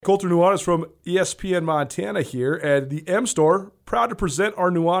Colter Nuanez from ESPN Montana here, and the M Store, proud to present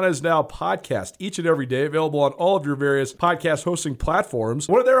our Nuanez Now podcast each and every day, available on all of your various podcast hosting platforms.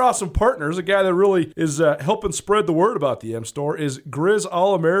 One of their awesome partners, a guy that really is helping spread the word about the M Store, is Grizz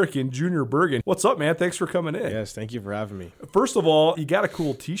All-American Junior Bergen. What's up, man? Thanks for coming in. Yes, thank you for having me. First of all, you got a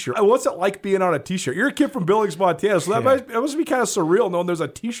cool t-shirt. What's it like being on a t-shirt? You're a kid from Billings, Montana, so that must be kind of surreal knowing there's a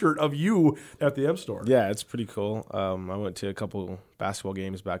t-shirt of you at the M Store. Yeah, it's pretty cool. I went to a couple basketball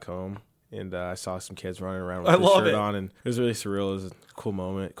games back home, and I saw some kids running around with the shirt on, and it was really surreal. It was a cool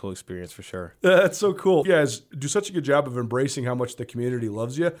moment, cool experience for sure. That's so cool. You guys do such a good job of embracing how much the community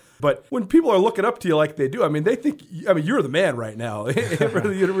loves you. But when people are looking up to you like they do, they think, you're the man right now for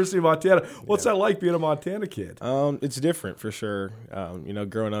the University of Montana. What's that like being a Montana kid? It's different for sure.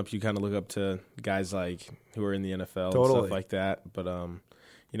 Growing up, you kind of look up to guys like who are in the NFL and stuff like that. But,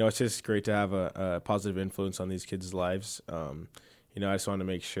 it's just great to have a positive influence on these kids' lives. I just want to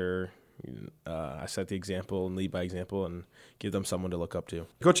make sure I set the example and lead by example and give them someone to look up to.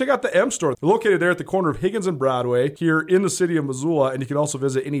 Go check out the M Store. They're located there at the corner of Higgins and Broadway here in the city of Missoula, and you can also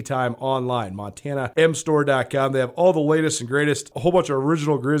visit anytime online, montanamstore.com. They have all the latest and greatest, a whole bunch of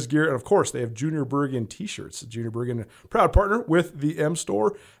original Grizz gear, and of course, they have Junior Bergen t-shirts. Junior Bergen, proud partner with the M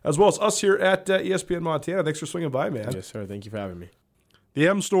Store, as well as us here at ESPN Montana. Thanks for swinging by, man. Yes, sir. Thank you for having me. The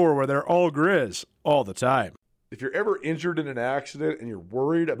M Store, where they're all Grizz all the time. If you're ever injured in an accident and you're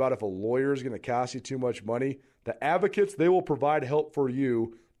worried about if a lawyer is going to cost you too much money, the Advocates, they will provide help for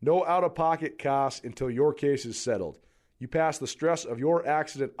you. No out-of-pocket costs until your case is settled. You pass the stress of your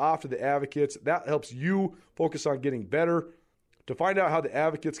accident off to the Advocates. That helps you focus on getting better. To find out how the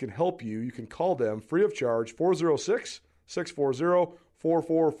Advocates can help you, you can call them free of charge,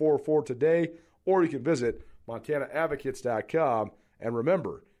 406-640-4444 today, or you can visit montanaadvocates.com. And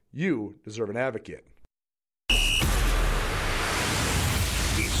remember, you deserve an advocate.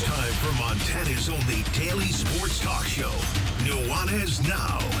 It's time for Montana's only daily sports talk show, Nuanez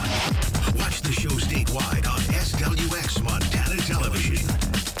Now. Watch the show statewide on SWX Montana Television.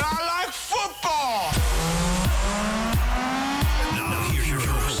 I like football! Now here's your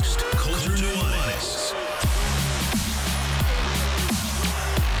host, Colter Nuanez.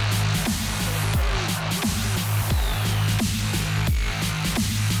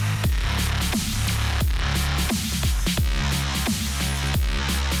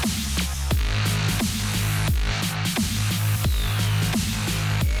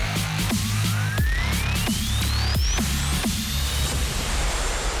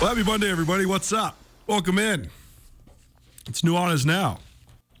 Well, happy Monday, everybody. What's up? Welcome in. It's Nuanez Now.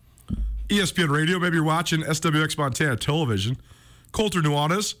 ESPN Radio. Maybe you're watching SWX Montana Television. Colter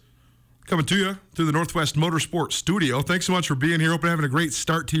Nuanez coming to you through the Northwest Motorsports Studio. Thanks so much for being here. Hope you're having a great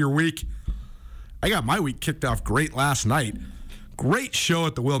start to your week. I got my week kicked off great last night. Great show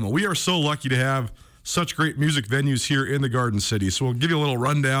at the Wilma. We are so lucky to have such great music venues here in the Garden City. So we'll give you a little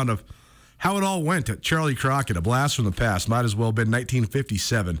rundown of how it all went at Charlie Crockett, a blast from the past. Might as well have been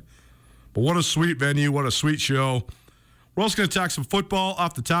 1957. But what a sweet venue, what a sweet show. We're also going to talk some football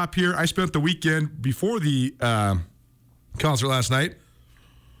off the top here. I spent the weekend before the concert last night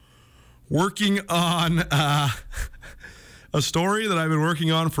working on a story that I've been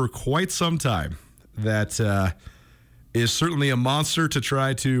working on for quite some time that is certainly a monster to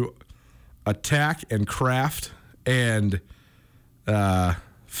try to attack and craft and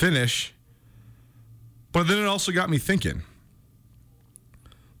finish. But then it also got me thinking.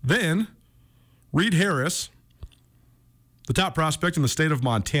 Then, Reed Harris, the top prospect in the state of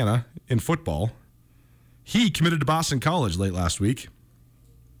Montana in football, he committed to Boston College late last week.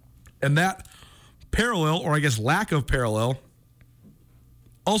 And that parallel, or I guess lack of parallel,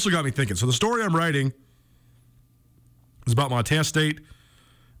 also got me thinking. So the story I'm writing is about Montana State.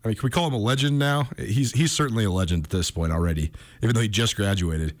 I mean, can we call him a legend now? He's certainly a legend at this point already, even though he just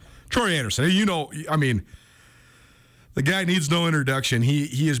graduated. Troy Anderson, the guy needs no introduction.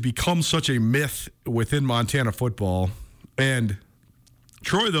 He has become such a myth within Montana football. And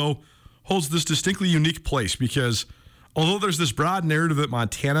Troy, though, holds this distinctly unique place because although there's this broad narrative that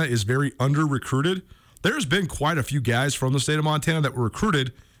Montana is very under-recruited, there's been quite a few guys from the state of Montana that were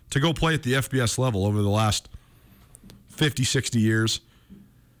recruited to go play at the FBS level over the last 50, 60 years.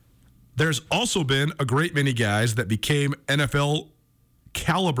 There's also been a great many guys that became NFL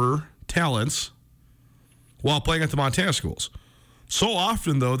caliber talents while playing at the Montana schools. So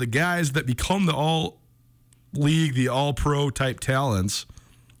often, though, the guys that become the all-league, the all-pro type talents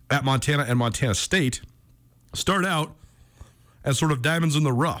at Montana and Montana State start out as sort of diamonds in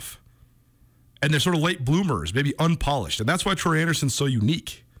the rough. And they're sort of late bloomers, maybe unpolished. And that's why Troy Anderson's so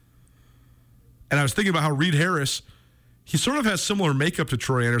unique. And I was thinking about how Reed Harris he sort of has similar makeup to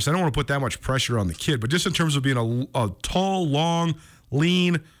Troy Anderson. I don't want to put that much pressure on the kid, but just in terms of being a tall, long,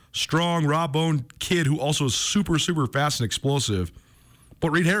 lean, strong, raw-boned kid who also is super, super fast and explosive.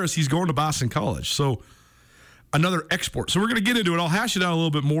 But Reed Harris, he's going to Boston College. So another export. So we're going to get into it. I'll hash it out a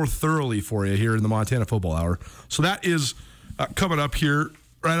little bit more thoroughly for you here in the Montana Football Hour. So that is coming up here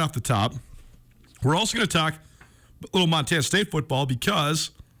right off the top. We're also going to talk a little Montana State football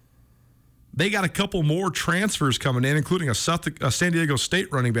because they got a couple more transfers coming in, including a San Diego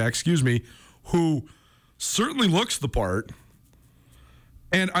State running back, who certainly looks the part.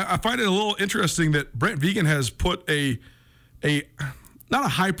 And I find it a little interesting that Brent Vigen has put a not a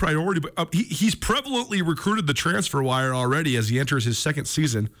high priority, but he's prevalently recruited the transfer wire already as he enters his second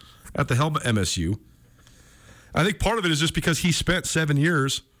season at the helm of MSU. I think part of it is just because he spent 7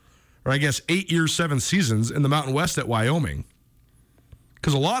 years, or I guess 8 years, 7 seasons in the Mountain West at Wyoming.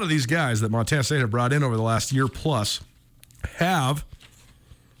 Because a lot of these guys that Montana State have brought in over the last year plus have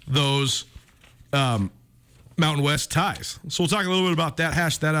those Mountain West ties. So we'll talk a little bit about that,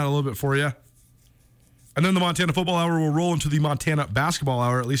 hash that out a little bit for you. And then the Montana Football Hour will roll into the Montana Basketball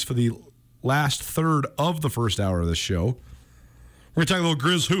Hour, at least for the last third of the first hour of this show. We're going to talk a little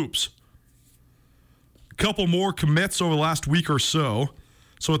Grizz hoops. A couple more commits over the last week or so.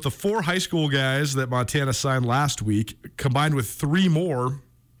 So with the 4 high school guys that Montana signed last week, combined with 3 more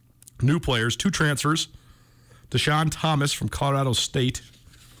new players, 2 transfers, Deshaun Thomas from Colorado State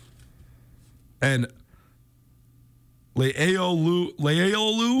and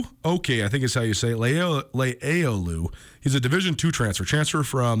Leaolu, okay, I think is how you say it, Leaolu. He's a Division II transfer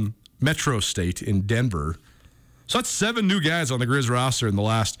from Metro State in Denver. So that's 7 new guys on the Grizz roster in the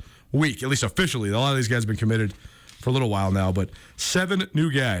last week, at least officially. A lot of these guys have been committed for a little while now, but 7 new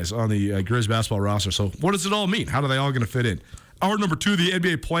guys on the Grizz basketball roster. So what does it all mean? How are they all going to fit in? Hour number 2, the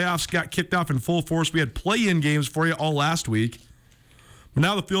NBA playoffs got kicked off in full force. We had play-in games for you all last week. But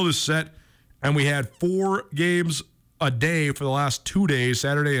now the field is set, and we had 4 games a day for the last 2 days,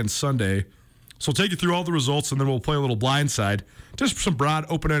 Saturday and Sunday. So we'll take you through all the results, and then we'll play a little blindside. Just some broad,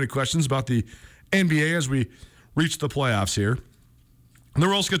 open-ended questions about the NBA as we reach the playoffs here. And then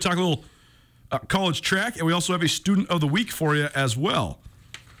we're also going to talk a little college track, and we also have a student of the week for you as well.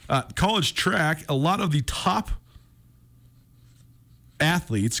 College track, a lot of the top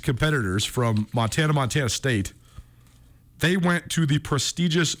athletes, competitors from Montana State, they went to the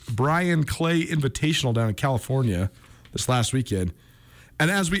prestigious Brian Clay Invitational down in California this last weekend.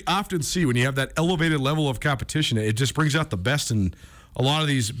 And as we often see, when you have that elevated level of competition, it just brings out the best in a lot of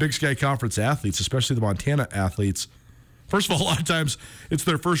these Big Sky Conference athletes, especially the Montana athletes. First of all, a lot of times it's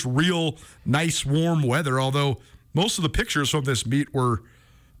their first real nice warm weather, although most of the pictures from this meet were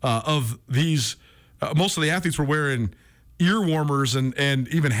of these, most of the athletes were wearing ear warmers and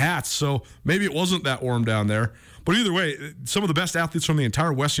even hats, so maybe it wasn't that warm down there. But either way, some of the best athletes from the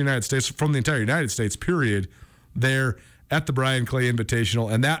entire Western United States, from the entire United States, period, there at the Brian Clay Invitational,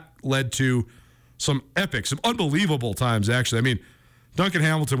 and that led to some epic, some unbelievable times, actually. I mean, Duncan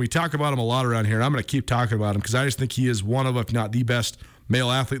Hamilton, we talk about him a lot around here, and I'm going to keep talking about him because I just think he is one of, if not the best, male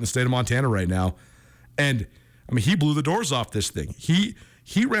athlete in the state of Montana right now. And, I mean, he blew the doors off this thing.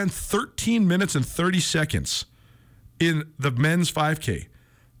 He ran 13 minutes and 30 seconds in the men's 5K.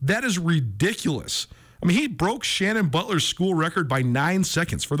 That is ridiculous. I mean, he broke Shannon Butler's school record by 9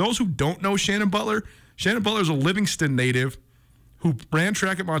 seconds. For those who don't know Shannon Butler is a Livingston native who ran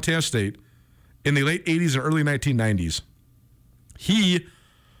track at Montana State in the late 80s and early 1990s.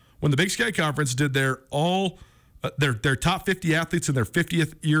 When the Big Sky Conference did their top 50 athletes in their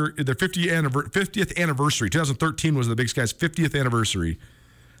 50th year, their 50th anniversary, 2013 was the Big Sky's 50th anniversary.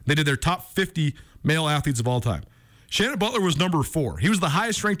 They did their top 50 male athletes of all time. Shannon Butler was number 4. He was the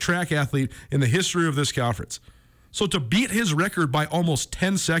highest ranked track athlete in the history of this conference. So to beat his record by almost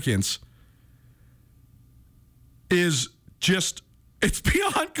 10 seconds is just, it's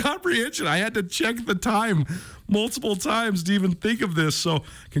beyond comprehension. I had to check the time multiple times to even think of this. So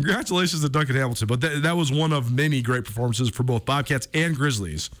congratulations to Duncan Hamilton. But that was one of many great performances for both Bobcats and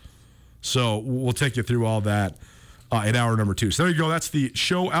Grizzlies. So we'll take you through all that in hour number 2. So there you go. That's the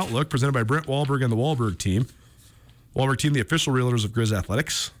show outlook presented by Brent Wahlberg and the Wahlberg team. Wahlberg team, the official realtors of Grizz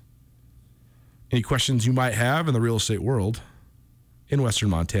Athletics. Any questions you might have in the real estate world in Western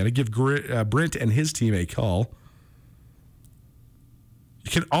Montana, give Brent and his team a call.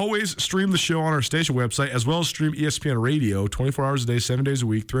 You can always stream the show on our station website, as well as stream ESPN Radio 24 hours a day, 7 days a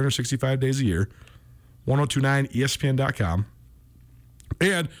week, 365 days a year, 1029ESPN.com.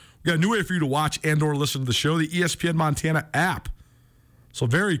 And we got a new way for you to watch and or listen to the show, the ESPN Montana app. So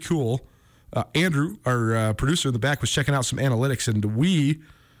very cool. Andrew, our producer in the back, was checking out some analytics, and we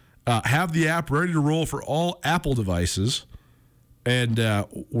have the app ready to roll for all Apple devices, and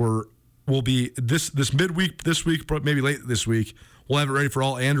we'll be this midweek this week, maybe late this week. We'll have it ready for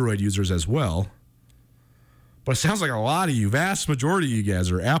all Android users as well. But it sounds like a lot of you, vast majority of you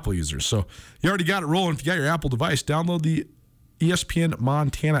guys, are Apple users. So you already got it rolling. If you got your Apple device, download the ESPN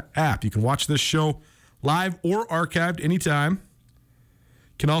Montana app. You can watch this show live or archived anytime. You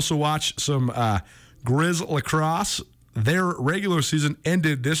can also watch some Grizz lacrosse. Their regular season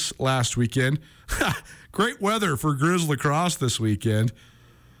ended this last weekend. Great weather for Grizz lacrosse this weekend.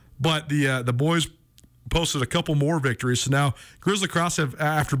 But the boys posted a couple more victories. So now Grizz lacrosse have,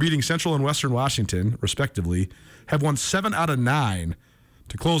 after beating Central and Western Washington, respectively, have won 7 out of 9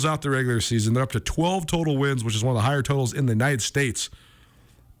 to close out the regular season. They're up to 12 total wins, which is one of the higher totals in the United States.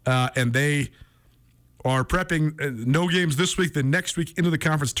 And they are prepping no games this week, then next week into the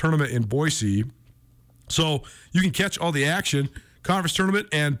conference tournament in Boise. So you can catch all the action, conference tournament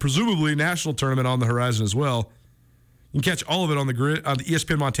and presumably national tournament on the horizon as well. You can catch all of it on the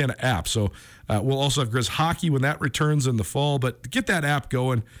ESPN Montana app. So we'll also have Grizz hockey when that returns in the fall. But get that app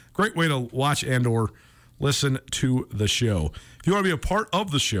going. Great way to watch and or listen to the show. If you want to be a part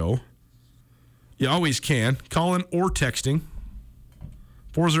of the show, you always can. Call in or texting.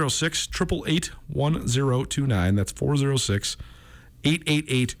 406-888-1029. That's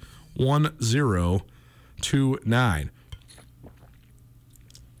 406-888-1029.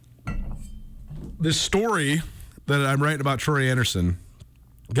 This story that I'm writing about Troy Anderson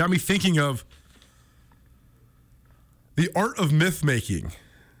got me thinking of the art of myth making.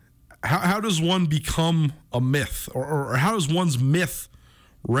 How does one become a myth, or how does one's myth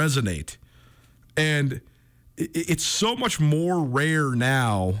resonate? And it's so much more rare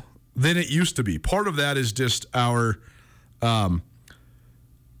now than it used to be. Part of that is just our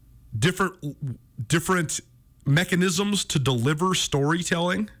different mechanisms to deliver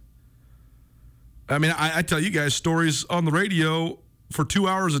storytelling. I mean, I tell you guys stories on the radio for 2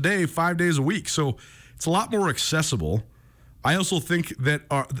 hours a day, 5 days a week. So it's a lot more accessible. I also think that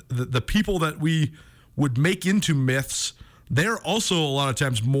the people that we would make into myths, they're also a lot of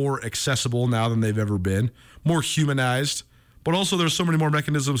times more accessible now than they've ever been, more humanized. But also there's so many more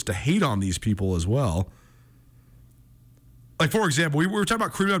mechanisms to hate on these people as well. Like, for example, we were talking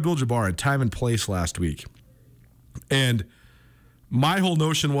about Kareem Abdul-Jabbar in Time and Place last week. And my whole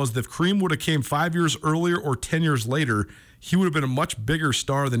notion was that if Kareem would have came 5 years earlier or 10 years later, he would have been a much bigger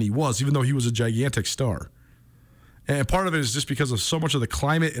star than he was, even though he was a gigantic star. And part of it is just because of so much of the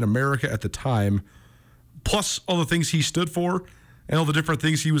climate in America at the time, plus all the things he stood for and all the different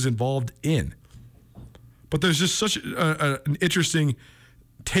things he was involved in. But there's just such an interesting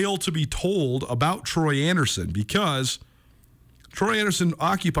tale to be told about Troy Anderson, because Troy Anderson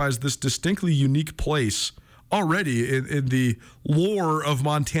occupies this distinctly unique place already in the lore of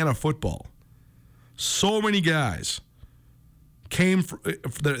Montana football. So many guys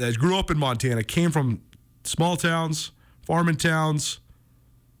that grew up in Montana came from small towns, farming towns,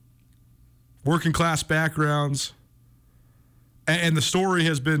 working class backgrounds, and the story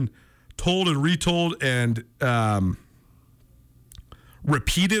has been told and retold and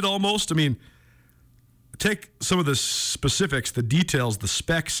repeated almost. I mean, take some of the specifics, the details, the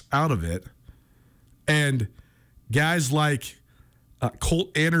specs out of it, and guys like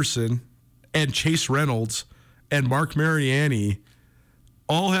Colt Anderson and Chase Reynolds and Mark Mariani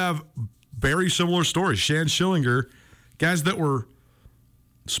all have very similar stories. Shan Schillinger, guys that were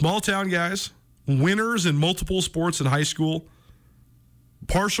small town guys, winners in multiple sports in high school,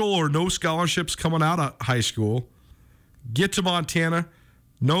 partial or no scholarships coming out of high school, get to Montana,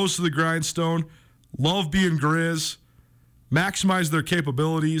 nose to the grindstone, love being Grizz, maximize their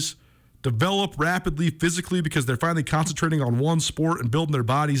capabilities, develop rapidly physically because they're finally concentrating on one sport and building their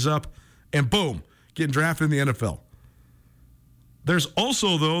bodies up, and boom, getting drafted in the NFL. There's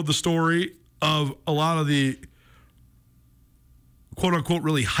also, though, the story of a lot of the quote-unquote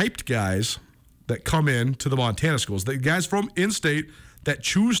really hyped guys that come in to the Montana schools, the guys from in-state that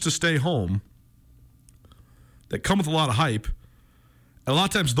choose to stay home, that come with a lot of hype. And a lot of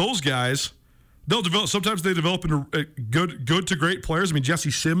times those guys, they'll develop. Sometimes they develop into good to great players. I mean,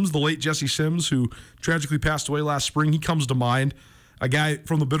 Jesse Sims, the late Jesse Sims, who tragically passed away last spring, he comes to mind. A guy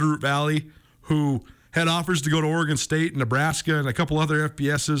from the Bitterroot Valley who had offers to go to Oregon State and Nebraska and a couple other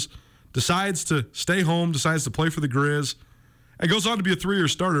FBSs, decides to stay home, decides to play for the Grizz, and goes on to be a 3-year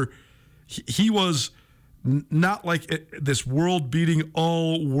starter. He was not like this world-beating,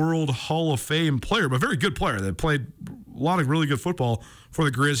 all-world Hall of Fame player, but a very good player that played a lot of really good football for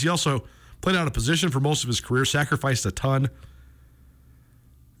the Grizz. He also played out of position for most of his career, sacrificed a ton.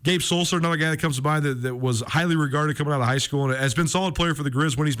 Gabe Solser, another guy that comes to mind that was highly regarded coming out of high school and has been a solid player for the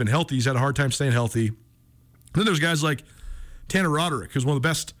Grizz when he's been healthy. He's had a hard time staying healthy. And then there's guys like Tanner Roderick, who's one of the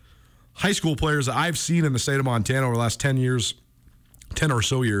best high school players that I've seen in the state of Montana over the last 10 or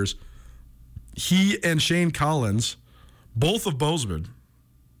so years. He and Shane Collins, both of Bozeman,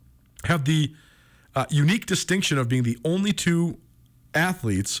 have the unique distinction of being the only two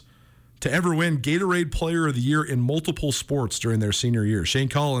athletes to ever win Gatorade Player of the Year in multiple sports during their senior year. Shane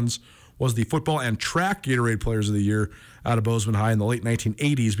Collins was the football and track Gatorade Players of the Year out of Bozeman High in the late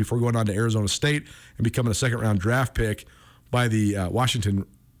 1980s before going on to Arizona State and becoming a second-round draft pick by the Washington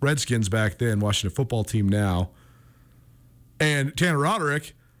Redskins back then, Washington football team now. And Tanner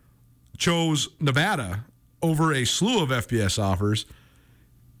Roderick chose Nevada over a slew of FBS offers,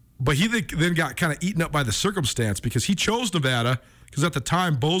 but he then got kind of eaten up by the circumstance because he chose Nevada because at the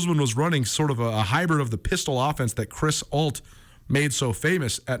time Bozeman was running sort of a hybrid of the pistol offense that Chris Ault made so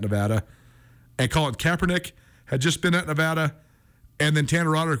famous at Nevada. And Colin Kaepernick had just been at Nevada, and then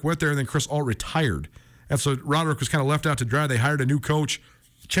Tanner Roderick went there, and then Chris Ault retired. And so Roderick was kind of left out to dry. They hired a new coach,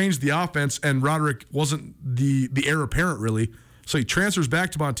 changed the offense, and Roderick wasn't the heir apparent, really. So he transfers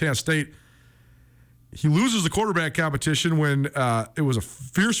back to Montana State. He loses the quarterback competition when it was a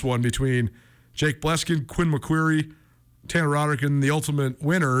fierce one between Jake Bleskin, Quinn McQuarrie, Tanner Roderick, and the ultimate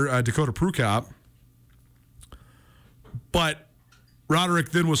winner, Dakota Prukop. But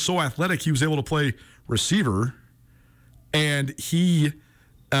Roderick then was so athletic, he was able to play receiver, and he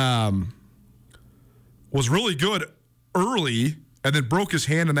was really good early and then broke his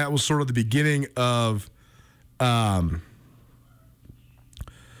hand, and that was sort of the beginning of sort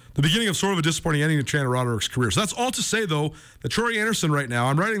of a disappointing ending to Tanner Roderick's career. So that's all to say, though, that Troy Anderson right now,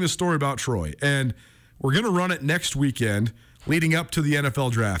 I'm writing this story about Troy, and we're going to run it next weekend leading up to the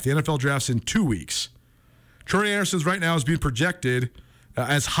NFL draft. The NFL draft's in 2 weeks. Troy Anderson right now is being projected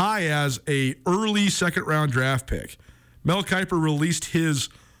as high as a early second-round draft pick. Mel Kiper released his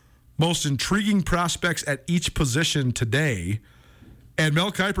most intriguing prospects at each position today, and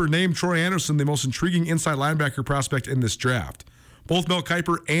Mel Kiper named Troy Anderson the most intriguing inside linebacker prospect in this draft. Both Mel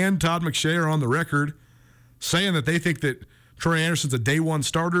Kiper and Todd McShay are on the record saying that they think that Troy Anderson's a day one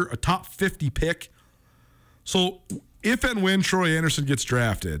starter, a top 50 pick. So if and when Troy Anderson gets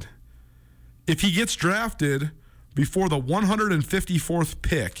drafted, if he gets drafted before the 154th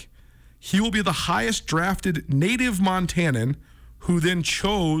pick, he will be the highest drafted native Montanan who then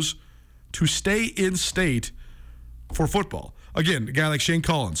chose to stay in state for football. Again, a guy like Shane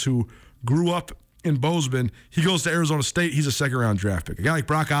Collins, who grew up in Bozeman, he goes to Arizona State, he's a second-round draft pick. A guy like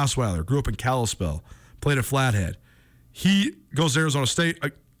Brock Osweiler, grew up in Kalispell, played at Flathead. He goes to Arizona State,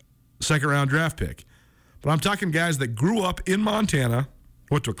 a second-round draft pick. But I'm talking guys that grew up in Montana,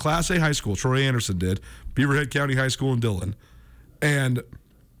 went to a Class A high school, Troy Anderson did, Beaverhead County High School in Dillon, and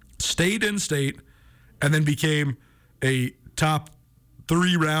stayed in state and then became a top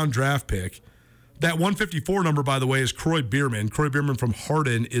 3-round draft pick. That 154 number, by the way, is Croy Bierman. Croy Bierman from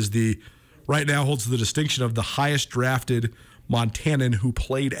Hardin right now holds the distinction of the highest drafted Montanan who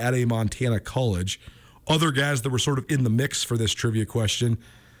played at a Montana college. Other guys that were sort of in the mix for this trivia question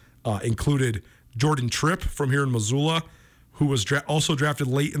included Jordan Tripp from here in Missoula, who was also drafted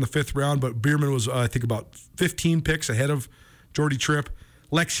late in the 5th round, but Bierman was, I think, about 15 picks ahead of Jordy Tripp.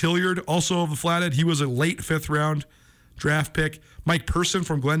 Lex Hilliard, also of the Flathead, he was a late 5th round draft pick. Mike Person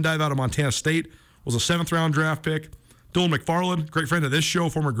from Glendive out of Montana State was a 7th round draft pick. Dylan McFarland, great friend of this show,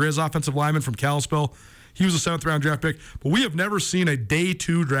 former Grizz offensive lineman from Kalispell, he was a 7th round draft pick. But we have never seen a day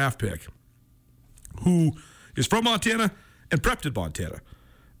 2 draft pick who is from Montana and prepped in Montana.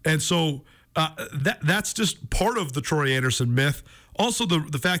 And so that's just part of the Troy Anderson myth. Also,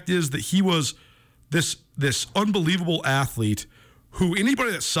 the fact is that he was this unbelievable athlete who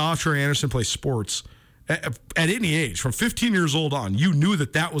anybody that saw Troy Anderson play sports at any age, from 15 years old on, you knew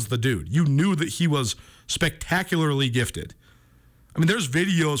that was the dude. You knew that he was spectacularly gifted. I mean, there's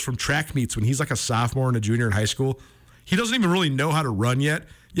videos from track meets when he's like a sophomore and a junior in high school. He doesn't even really know how to run yet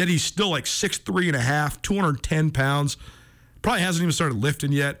he's still like 6'3.5", 210 pounds. Probably hasn't even started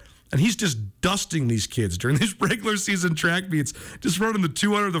lifting yet. And he's just dusting these kids during these regular season track meets, just running the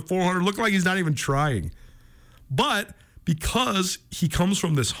 200, the 400, looking like he's not even trying. But because he comes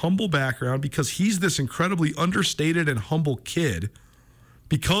from this humble background, because he's this incredibly understated and humble kid,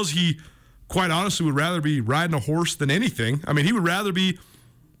 because he, quite honestly, would rather be riding a horse than anything. I mean, he would rather be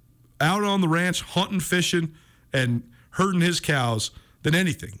out on the ranch hunting, fishing, and herding his cows than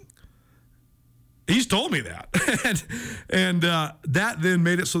anything. He's told me that. and that then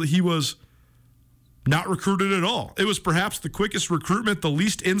made it so that he was not recruited at all. It was perhaps the quickest recruitment, the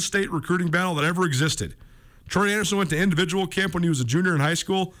least in-state recruiting battle that ever existed. Troy Anderson went to individual camp when he was a junior in high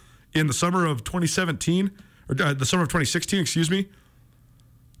school in the summer of 2017, or the summer of 2016, excuse me.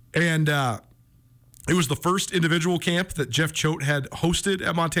 And it was the first individual camp that Jeff Choate had hosted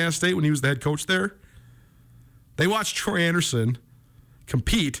at Montana State when he was the head coach there. They watched Troy Anderson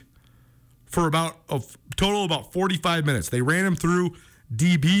compete for about a total of about 45 minutes. They ran him through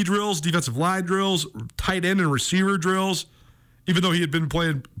DB drills, defensive line drills, tight end and receiver drills, even though he had been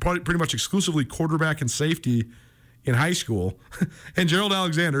playing pretty much exclusively quarterback and safety in high school. And Gerald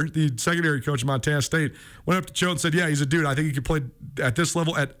Alexander, the secondary coach of Montana State, went up to Choate and said, yeah, he's a dude. I think he could play at this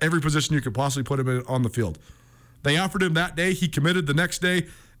level at every position you could possibly put him in on the field. They offered him that day. He committed the next day.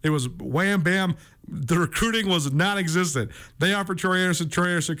 It was wham, bam. The recruiting was non-existent. They offered Troy Anderson. Troy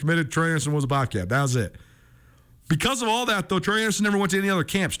Anderson committed. Troy Anderson was a Bobcat. That was it. Because of all that, though, Troy Anderson never went to any other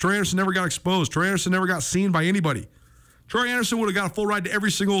camps. Troy Anderson never got exposed. Troy Anderson never got seen by anybody. Troy Anderson would have got a full ride to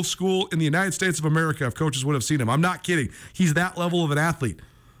every single school in the United States of America if coaches would have seen him. I'm not kidding. He's that level of an athlete.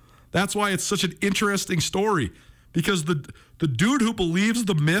 That's why it's such an interesting story, because the dude who believes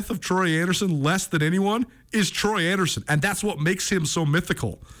the myth of Troy Anderson less than anyone is Troy Anderson, and that's what makes him so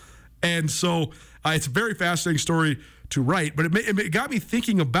mythical. And so it's a very fascinating story to write, but it got me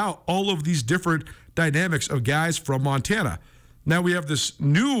thinking about all of these different dynamics of guys from Montana. Now we have this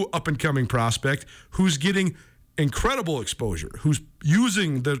new up-and-coming prospect who's getting incredible exposure, who's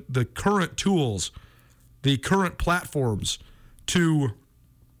using the current tools, the current platforms to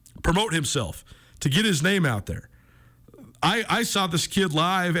promote himself, to get his name out there. I saw this kid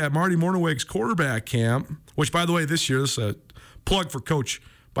live at Marty Morningwake's quarterback camp, which, by the way, this year, this is a plug for Coach.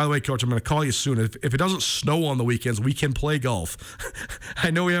 By the way, Coach, I'm going to call you soon. If it doesn't snow on the weekends, we can play golf. I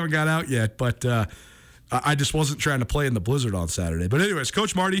know we haven't got out yet, but I just wasn't trying to play in the blizzard on Saturday. But anyways,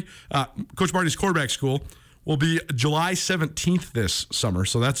 Coach Marty's quarterback school will be July 17th this summer.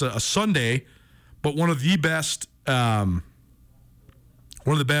 So that's a Sunday, but one of the best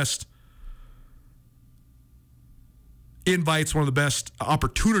invites, one of the best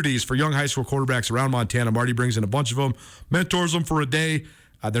opportunities for young high school quarterbacks around Montana. Marty brings in a bunch of them, mentors them for a day.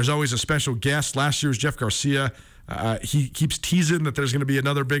 There's always a special guest. Last year's Jeff Garcia. He keeps teasing that there's going to be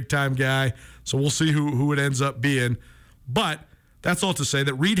another big-time guy, so we'll see who it ends up being. But that's all to say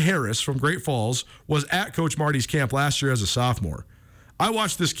that Reed Harris from Great Falls was at Coach Marty's camp last year as a sophomore. I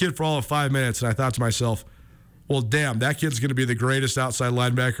watched this kid for all of 5 minutes, and I thought to myself, well, damn, that kid's going to be the greatest outside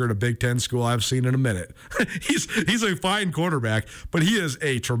linebacker in a Big Ten school I've seen in a minute. He's a fine quarterback, but he is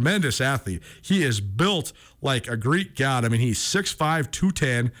a tremendous athlete. He is built like a Greek god. I mean, he's 6'5",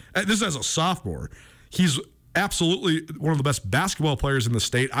 210. This is as a sophomore. He's absolutely one of the best basketball players in the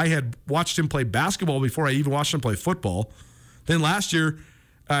state. I had watched him play basketball before I even watched him play football. Then last year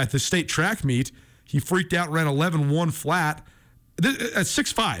at the state track meet, he freaked out and ran 11-1 flat. At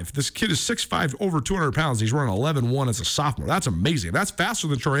 6'5", this kid is 6'5", over 200 pounds. He's running 11-1 as a sophomore. That's amazing. That's faster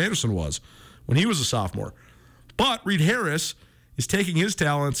than Troy Anderson was when he was a sophomore. But Reed Harris is taking his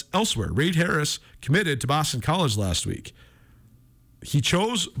talents elsewhere. Reed Harris committed to Boston College last week. He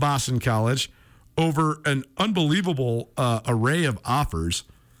chose Boston College over an unbelievable array of offers.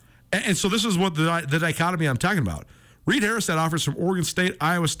 And so this is what the dichotomy I'm talking about. Reed Harris had offers from Oregon State,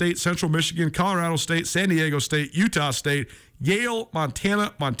 Iowa State, Central Michigan, Colorado State, San Diego State, Utah State, Yale,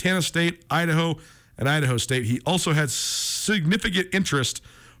 Montana, Montana State, Idaho, and Idaho State. He also had significant interest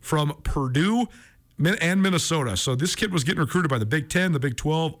from Purdue and Minnesota. So this kid was getting recruited by the Big Ten, the Big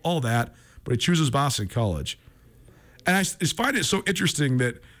 12, all that, but he chooses Boston College. And I just find it so interesting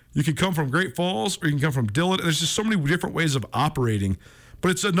that you can come from Great Falls or you can come from Dillon. There's just so many different ways of operating. But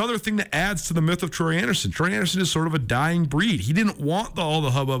it's another thing that adds to the myth of Troy Anderson. Troy Anderson is sort of a dying breed. He didn't want all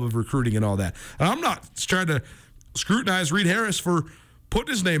the hubbub of recruiting and all that. And I'm not trying to scrutinize Reed Harris for putting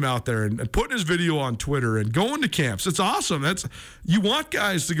his name out there and putting his video on Twitter and going to camps. It's awesome. You want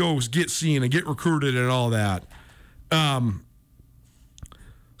guys to go get seen and get recruited and all that.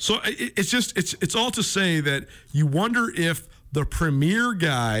 So it's all to say that you wonder if the premier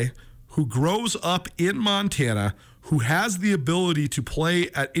guy who grows up in Montana, who has the ability to play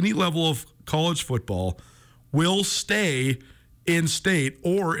at any level of college football, will stay in state,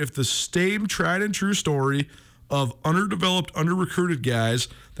 or if the same tried and true story of underdeveloped, under-recruited guys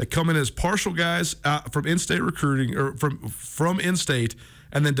that come in as partial guys from in-state recruiting or from in-state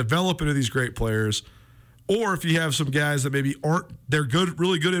and then develop into these great players, or if you have some guys that maybe they're good,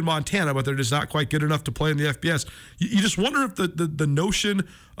 really good in Montana, but they're just not quite good enough to play in the FBS. You just wonder if the notion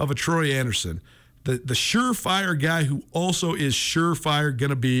of a Troy Anderson, the surefire guy who also is surefire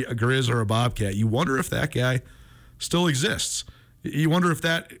going to be a Grizz or a Bobcat, you wonder if that guy still exists. You wonder if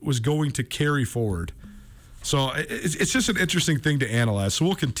that was going to carry forward. So it's just an interesting thing to analyze. So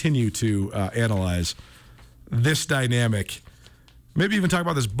we'll continue to analyze this dynamic. Maybe even talk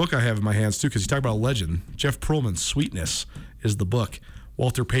about this book I have in my hands, too, because you talk about a legend. Jeff Pearlman's Sweetness is the book.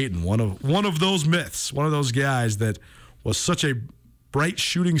 Walter Payton, one of those myths, one of those guys that was such a bright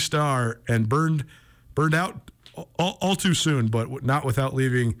shooting star and burned out all too soon, but not without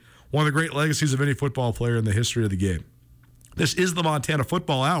leaving one of the great legacies of any football player in the history of the game. This is the Montana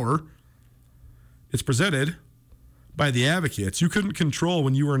Football Hour. It's presented by the Advocates. You couldn't control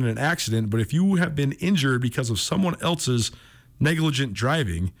when you were in an accident, but if you have been injured because of someone else's negligent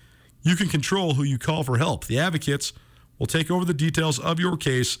driving, you can control who you call for help. The Advocates will take over the details of your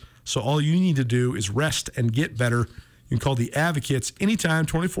case, so all you need to do is rest and get better. You can call the Advocates anytime,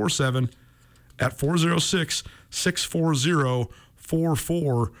 24/7 at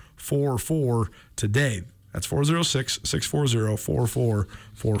 406-640-4444 today. That's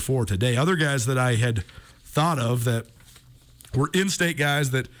 406-640-4444 today. Other guys that I had thought of that were in-state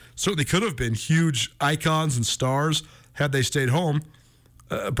guys that certainly could have been huge icons and stars had they stayed home.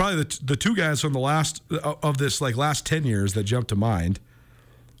 Probably the two guys from the last 10 years that jump to mind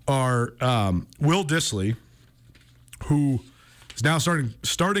are Will Dissly, who is now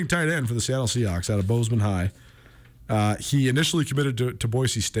starting tight end for the Seattle Seahawks out of Bozeman High. He initially committed to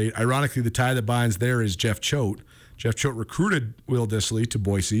Boise State. Ironically, the tie that binds there is Jeff Choate. Jeff Choate recruited Will Dissly to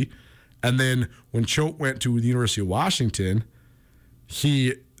Boise, and then when Choate went to the University of Washington,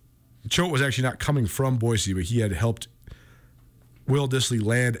 Choate was actually not coming from Boise, but he had helped Will Dissly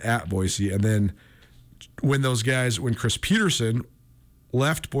land at Boise. And then when Chris Peterson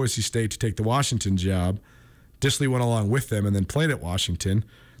left Boise State to take the Washington job, Dissly went along with them and then played at Washington,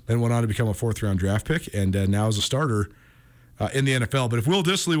 then went on to become a fourth-round draft pick, and now is a starter in the NFL. But if Will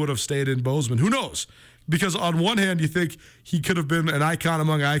Dissly would have stayed in Bozeman, who knows? Because on one hand, you think he could have been an icon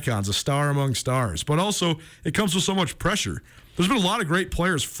among icons, a star among stars. But also, it comes with so much pressure. There's been a lot of great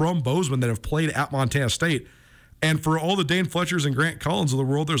players from Bozeman that have played at Montana State. And for all the Dane Fletchers and Grant Collins of the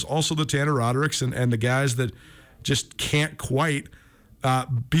world, there's also the Tanner Rodericks and the guys that just can't quite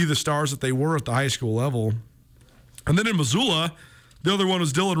be the stars that they were at the high school level. And then in Missoula, the other one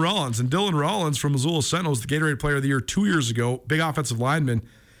was Dylan Rollins. And Dylan Rollins from Missoula Sentinel was the Gatorade Player of the Year 2 years ago, big offensive lineman.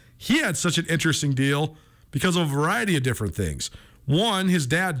 He had such an interesting deal because of a variety of different things. One, his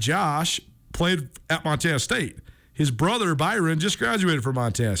dad, Josh, played at Montana State. His brother, Byron, just graduated from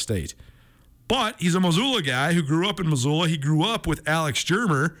Montana State. But he's a Missoula guy who grew up in Missoula. He grew up with Alex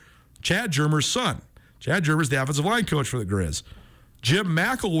Germer, Chad Germer's son. Chad Germer's the offensive line coach for the Grizz. Jim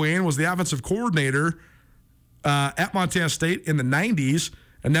McElwain was the offensive coordinator at Montana State in the 90s.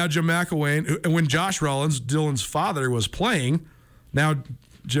 And now Jim McElwain, when Josh Rollins, Dylan's father, was playing, now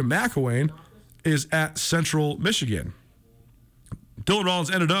Jim McElwain is at Central Michigan. Dylan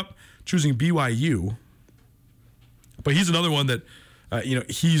Rollins ended up choosing BYU. But he's another one that,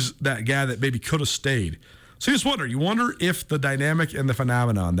 he's that guy that maybe could have stayed. So you wonder if the dynamic and the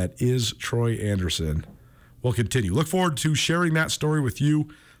phenomenon that is Troy Anderson will continue. Look forward to sharing that story with you.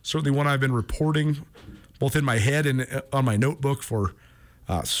 Certainly one I've been reporting both in my head and on my notebook for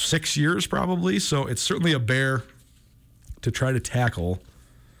 6 years probably. So it's certainly a bear to try to tackle.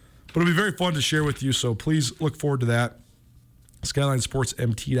 But it'll be very fun to share with you. So please look forward to that.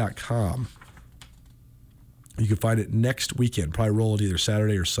 SkylineSportsMT.com. You can find it next weekend. Probably roll it either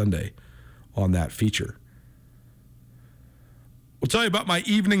Saturday or Sunday on that feature. We'll tell you about my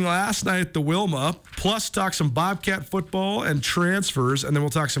evening last night at the Wilma, plus talk some Bobcat football and transfers, and then we'll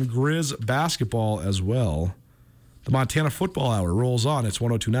talk some Grizz basketball as well. The Montana Football Hour rolls on. It's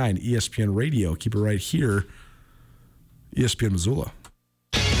 102.9 ESPN Radio. Keep it right here, ESPN Missoula.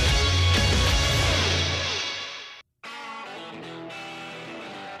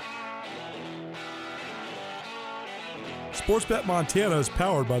 Sportsbet Montana is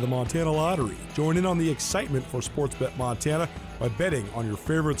powered by the Montana Lottery. Join in on the excitement for Sportsbet Montana by betting on your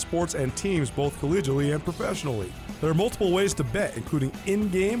favorite sports and teams both collegially and professionally. There are multiple ways to bet, including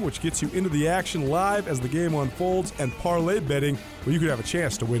in-game, which gets you into the action live as the game unfolds, and parlay betting, where you could have a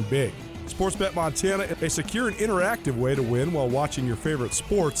chance to win big. Sportsbet Montana, a secure and interactive way to win while watching your favorite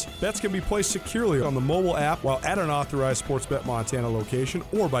sports. Bets can be placed securely on the mobile app while at an authorized Sportsbet Montana location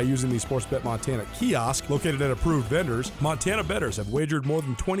or by using the Sportsbet Montana kiosk located at approved vendors. Montana bettors have wagered more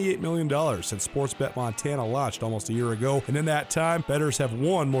than $28 million since Sportsbet Montana launched almost a year ago, and in that time, bettors have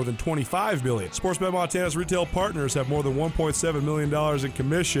won more than $25 million. Sportsbet Montana's retail partners have more than $1.7 million in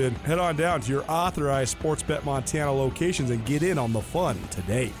commission. Head on down to your authorized Sportsbet Montana locations and get in on the fun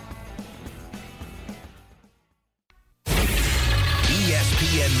today.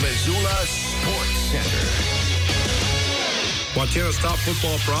 ESPN Missoula Sports Center. Montana's top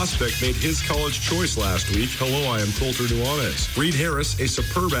football prospect made his college choice last week. Hello, I am Colter Nuanez. Reed Harris, a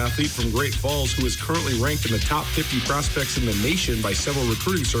superb athlete from Great Falls who is currently ranked in the top 50 prospects in the nation by several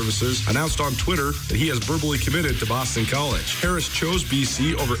recruiting services, announced on Twitter that he has verbally committed to Boston College. Harris chose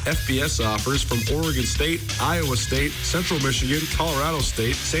BC over FBS offers from Oregon State, Iowa State, Central Michigan, Colorado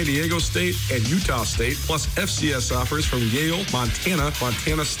State, San Diego State, and Utah State, plus FCS offers from Yale, Montana,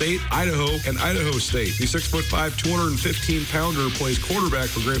 Montana State, Idaho, and Idaho State. The 6'5", 215-pounder plays quarterback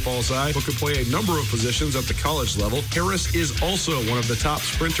for Great Falls High, who can play a number of positions at the college level. Harris is also one of the top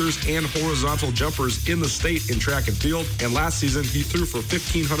sprinters and horizontal jumpers in the state in track and field, and last season he threw for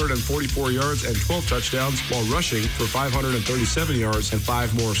 1,544 yards and 12 touchdowns while rushing for 537 yards and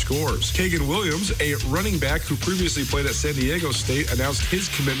 5 more scores. Kagan Williams, a running back who previously played at San Diego State, announced his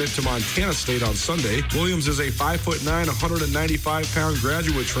commitment to Montana State on Sunday. Williams is a 5'9", 195-pound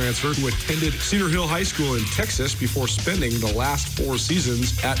graduate transfer who attended Cedar Hill High School in Texas before spending the last 4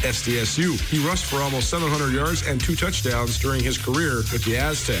 seasons at SDSU. He rushed for almost 700 yards and 2 touchdowns during his career with the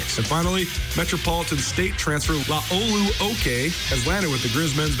Aztecs. And finally, Metropolitan State transfer Laolu Oke has landed with the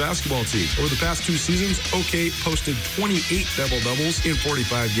Grizz men's basketball team. Over the past 2 seasons, Oke posted 28 double-doubles in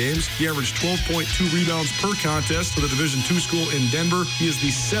 45 games. He averaged 12.2 rebounds per contest for the Division II school in Denver. He is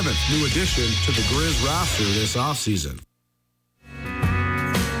the 7th new addition to the Grizz roster this offseason.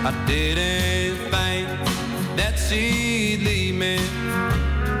 I didn't think that she'd leave me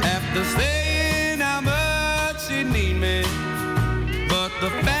after saying how much she need me, but the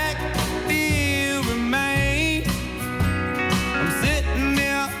fact still remains. I'm sitting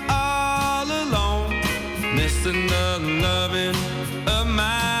there all alone, missing the loving of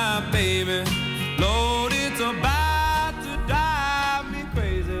my baby. Lord, it's about to drive me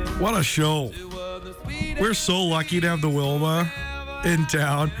crazy. What a show. We're so lucky to have the Wilma in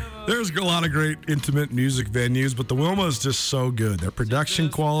town. There's a lot of great intimate music venues, but the Wilma is just so good. Their production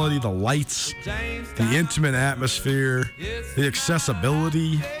quality, the lights, the intimate atmosphere, the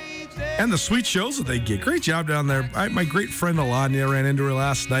accessibility, and the sweet shows that they get. Great job down there. My great friend Alanya ran into her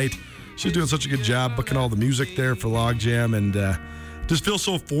last night. She's doing such a good job booking all the music there for Logjam, and just feel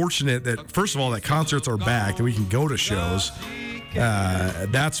so fortunate that, first of all, that concerts are back, that we can go to shows.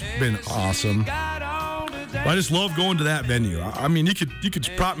 That's been awesome. I just love going to that venue. I mean, you could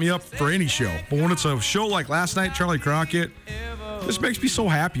prop me up for any show, but when it's a show like last night, Charlie Crockett, this makes me so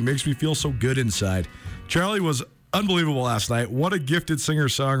happy, makes me feel so good inside. Charlie was unbelievable last night. What a gifted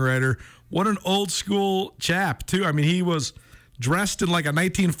singer-songwriter. What an old school chap, too. I mean, he was dressed in like a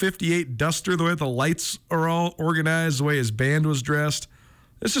 1958 Duster, the way the lights are all organized, the way his band was dressed.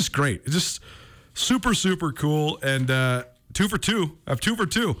 It's just great. It's just super, super cool. And 2 for 2. I have 2 for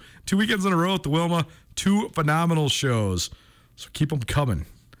 2. 2 weekends in a row at the Wilma. 2 phenomenal shows. So keep them coming.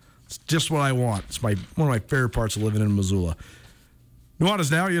 It's just what I want. It's one of my favorite parts of living in Missoula.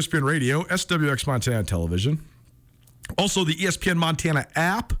 Nuanez Now, ESPN Radio, SWX Montana Television. Also, the ESPN Montana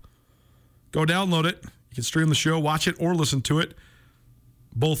app. Go download it. You can stream the show, watch it, or listen to it,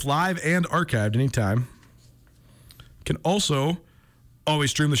 both live and archived anytime. You can also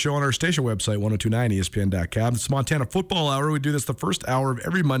always stream the show on our station website, 1029ESPN.com. It's Montana Football Hour. We do this the first hour of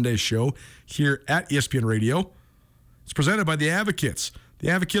every Monday show here at ESPN Radio. It's presented by the Advocates.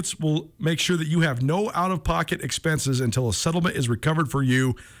 The Advocates will make sure that you have no out-of-pocket expenses until a settlement is recovered for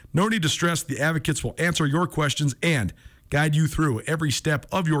you. No need to stress. The Advocates will answer your questions and guide you through every step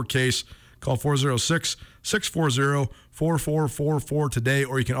of your case. Call 406-640-4444 today,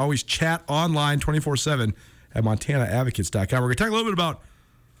 or you can always chat online 24/7 at MontanaAdvocates.com. We're going to talk a little bit about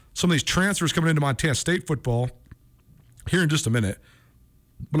some of these transfers coming into Montana State football here in just a minute.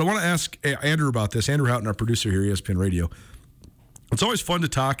 But I want to ask Andrew about this. Andrew Houghton, our producer here at ESPN Radio. It's always fun to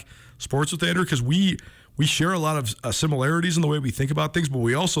talk sports with Andrew because we share a lot of similarities in the way we think about things, but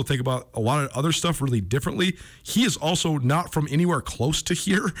we also think about a lot of other stuff really differently. He is also not from anywhere close to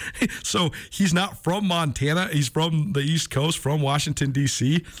here. So he's not from Montana. He's from the East Coast, from Washington,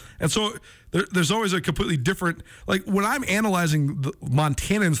 D.C. And so there's always a completely different, like when I'm analyzing the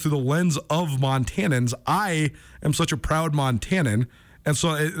Montanans through the lens of Montanans, I am such a proud Montanan. And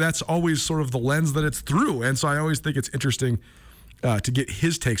so that's always sort of the lens that it's through. And so I always think it's interesting to get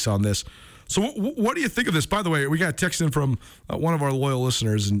his takes on this. So what do you think of this? By the way, we got a text in from one of our loyal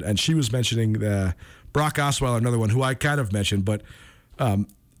listeners, and she was mentioning Brock Osweiler, another one who I kind of mentioned, but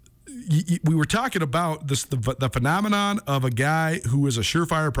we were talking about the phenomenon of a guy who is a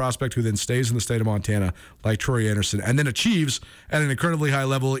surefire prospect who then stays in the state of Montana, like Troy Anderson, and then achieves at an incredibly high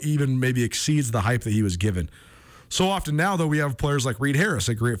level, even maybe exceeds the hype that he was given. So often now, though, we have players like Reed Harris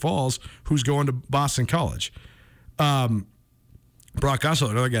at Great Falls who's going to Boston College. Brock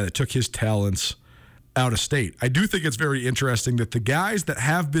Osweiler, another guy that took his talents out of state. I do think it's very interesting that the guys that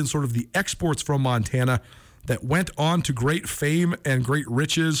have been sort of the exports from Montana that went on to great fame and great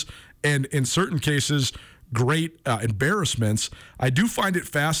riches and in certain cases great embarrassments, I do find it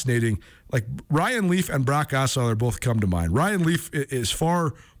fascinating. Like Ryan Leaf and Brock Osweiler both come to mind. Ryan Leaf is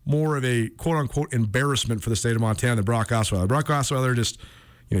far more of a quote-unquote embarrassment for the state of Montana than Brock Osweiler. Brock Osweiler just,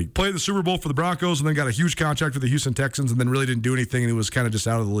 he played the Super Bowl for the Broncos and then got a huge contract with the Houston Texans and then really didn't do anything and he was kind of just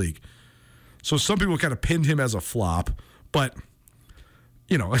out of the league. So some people kind of pinned him as a flop, but,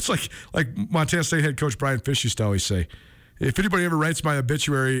 it's like Montana State head coach Brian Fish used to always say, if anybody ever writes my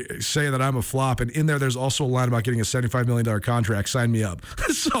obituary saying that I'm a flop, and in there's also a line about getting a $75 million contract, sign me up.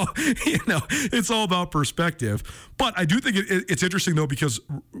 So, it's all about perspective. But I do think it's interesting, though, because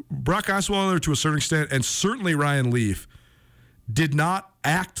Brock Osweiler, to a certain extent, and certainly Ryan Leaf, did not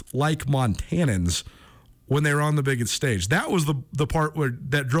act like Montanans when they were on the biggest stage. That was the part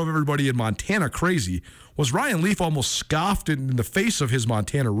that drove everybody in Montana crazy, was Ryan Leaf almost scoffed in the face of his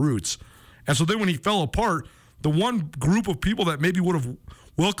Montana roots. And so then when he fell apart, the one group of people that maybe would have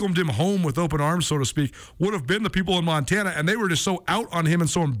welcomed him home with open arms, so to speak, would have been the people in Montana, and they were just so out on him and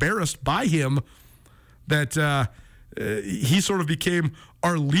so embarrassed by him that he sort of became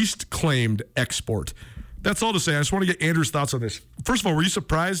our least claimed export. That's all to say. I just want to get Andrew's thoughts on this. First of all, were you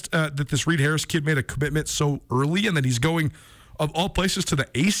surprised that this Reed Harris kid made a commitment so early and that he's going, of all places, to the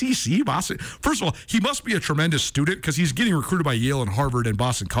ACC? Boston. First of all, he must be a tremendous student because he's getting recruited by Yale and Harvard and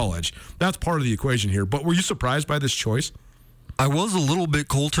Boston College. That's part of the equation here. But were you surprised by this choice? I was a little bit,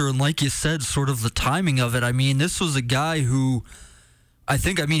 Coulter, and like you said, sort of the timing of it. I mean, this was a guy who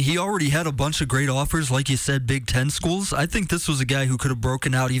he already had a bunch of great offers, like you said, Big Ten schools. I think this was a guy who could have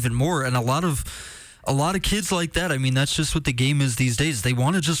broken out even more, and a lot of kids like that, I mean, that's just what the game is these days. They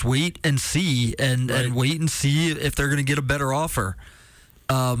want to just wait and see and wait and see if they're going to get a better offer.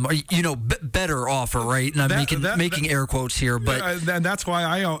 Better offer, right? And I'm making air quotes here. But and that's why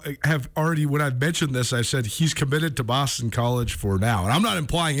I have already, when I've mentioned this, I said he's committed to Boston College for now. And I'm not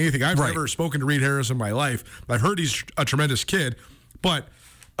implying anything. I've never spoken to Reed Harris in my life. I've heard he's a tremendous kid. But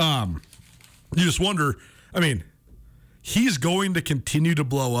you just wonder, he's going to continue to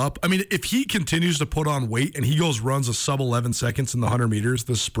blow up. I mean, if he continues to put on weight and he runs a sub 11 seconds in the 100 meters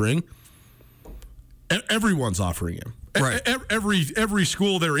this spring, everyone's offering him. Right. Every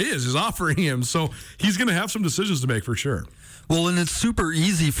school there is offering him. So he's going to have some decisions to make for sure. Well, and it's super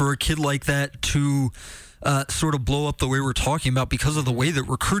easy for a kid like that to sort of blow up the way we're talking about because of the way that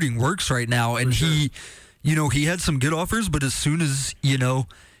recruiting works right now. And he had some good offers, but as soon as,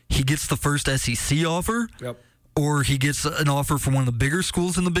 he gets the first SEC offer, or he gets an offer from one of the bigger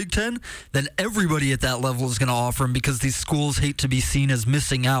schools in the Big Ten, then everybody at that level is going to offer him because these schools hate to be seen as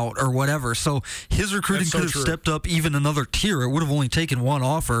missing out or whatever. So his recruiting could have stepped up even another tier. It would have only taken one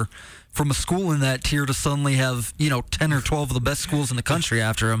offer from a school in that tier to suddenly have, 10 or 12 of the best schools in the country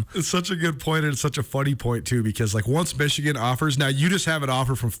after him. It's such a good point, and it's such a funny point, too, because, once Michigan offers, now you just have an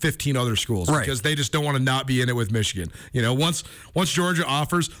offer from 15 other schools because they just don't want to not be in it with Michigan. Once Georgia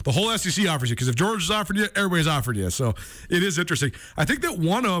offers, the whole SEC offers you, because if Georgia's offered you, everybody's offered you. So it is interesting. I think that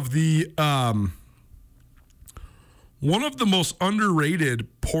one of the most underrated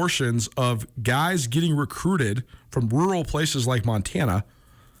portions of guys getting recruited from rural places like Montana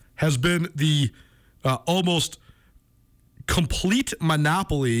has been the almost complete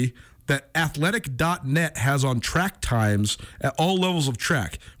monopoly that athletic.net has on track times at all levels of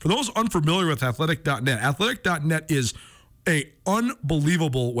track. For those unfamiliar with athletic.net is an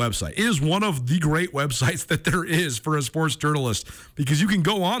unbelievable website. It is one of the great websites that there is for a sports journalist because you can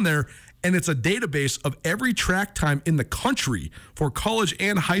go on there and it's a database of every track time in the country for college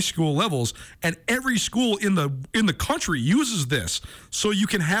and high school levels, and every school in the country uses this, so you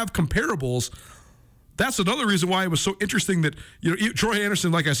can have comparables. That's another reason why it was so interesting that Troy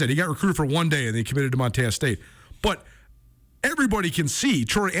Anderson, like I said, he got recruited for one day and he committed to Montana State, but everybody can see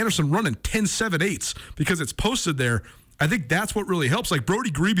Troy Anderson running 10.78s because it's posted there. I think that's what really helps. Like Brody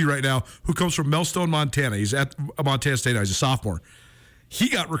Grebe right now, who comes from Melstone, Montana. He's at Montana State now. He's a sophomore. He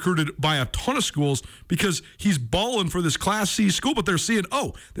got recruited by a ton of schools because he's balling for this Class C school, but they're seeing,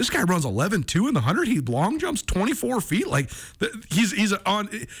 this guy runs 11.2 in the 100. He long jumps 24 feet. Like he's on.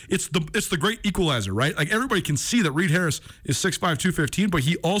 It's the great equalizer, right? Like everybody can see that Reed Harris is 6'5", 215, but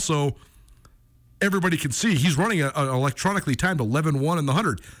he also, everybody can see he's running an electronically timed 11.1 in the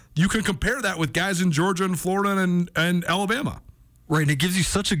 100. You can compare that with guys in Georgia and Florida and Alabama. Right, and it gives you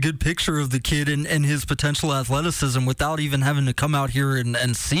such a good picture of the kid and his potential athleticism without even having to come out here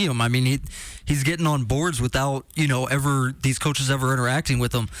and see him. I mean, he's getting on boards without, these coaches ever interacting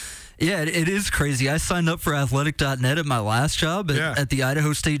with him. Yeah, it is crazy. I signed up for athletic.net at my last job at the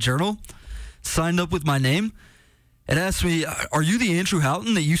Idaho State Journal. signed up with my name. It asked me, "Are you the Andrew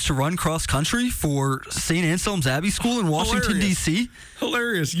Houghton that used to run cross country for St. Anselm's Abbey School in Washington, D.C.?"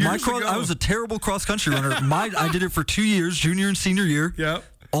 Hilarious. I was a terrible cross country runner. I did it for 2 years, junior and senior year. Yep.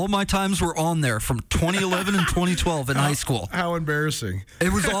 All my times were on there from 2011 and 2012 in high school. How embarrassing.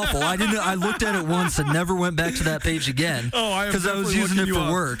 It was awful. I looked at it once and never went back to that page again. Because I was using it for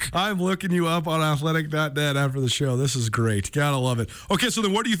work. I'm looking you up on athletic.net after the show. This is great. Gotta love it. Okay, so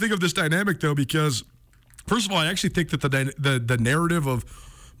then what do you think of this dynamic, though? Because, first of all, I actually think that the narrative of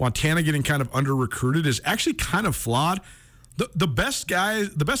Montana getting kind of under-recruited is actually kind of flawed. The best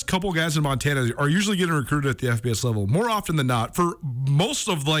couple guys in Montana are usually getting recruited at the FBS level more often than not for most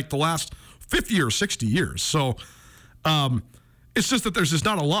of like the last 50 or 60 years. So it's just that there's just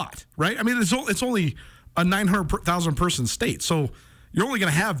not a lot, right? I mean, it's only a 900,000 person state. So you're only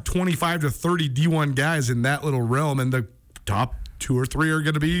going to have 25 to 30 D1 guys in that little realm, and the top 2 or 3 are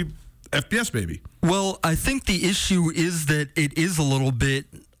going to be FBS, maybe. Well, I think the issue is that it is a little bit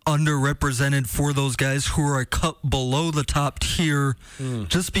underrepresented for those guys who are a cut below the top tier,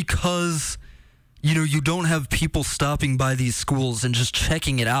 just because you don't have people stopping by these schools and just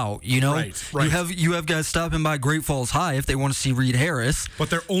checking it out. Right. You have guys stopping by Great Falls High if they want to see Reed Harris,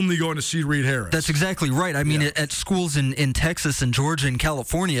 but they're only going to see Reed Harris. That's exactly right. I mean, at schools in Texas and Georgia and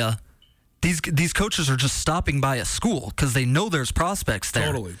California, these coaches are just stopping by a school because they know there's prospects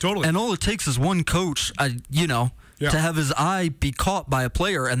there. Totally. And all it takes is one coach, to have his eye be caught by a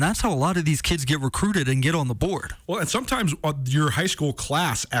player, and that's how a lot of these kids get recruited and get on the board. Well, and sometimes your high school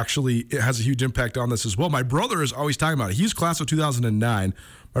class actually has a huge impact on this as well. My brother is always talking about it. He's class of 2009.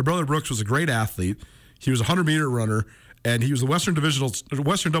 My brother Brooks was a great athlete. He was a 100-meter runner, and he was the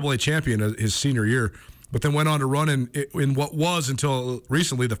Western AA champion his senior year, but then went on to run in what was, until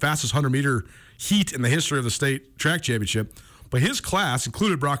recently, the fastest 100-meter heat in the history of the state track championship. But his class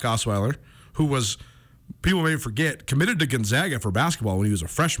included Brock Osweiler, who was, people may forget, committed to Gonzaga for basketball when he was a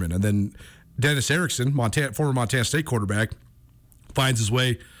freshman. And then Dennis Erickson, former Montana State quarterback, finds his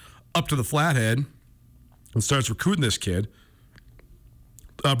way up to the Flathead and starts recruiting this kid.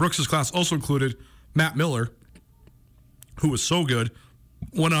 Brooks' class also included Matt Miller, who was so good,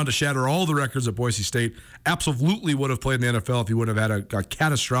 went on to shatter all the records at Boise State, absolutely would have played in the NFL if he would have had a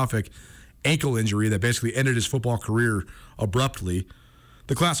catastrophic ankle injury that basically ended his football career abruptly.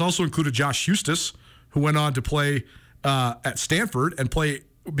 The class also included Josh Huestis, who went on to play at Stanford and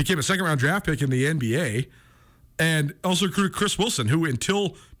became a second-round draft pick in the NBA, and also recruited Chris Wilson, who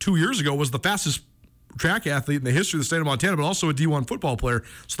until 2 years ago was the fastest track athlete in the history of the state of Montana, but also a D1 football player.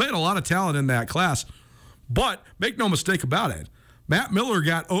 So they had a lot of talent in that class. But make no mistake about it, Matt Miller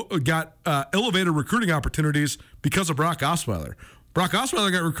got elevated recruiting opportunities because of Brock Osweiler. Brock Osweiler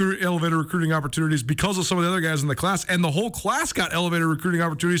got elevated recruiting opportunities because of some of the other guys in the class, and the whole class got elevated recruiting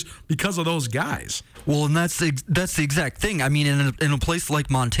opportunities because of those guys. Well, and that's the exact thing. I mean, in a place like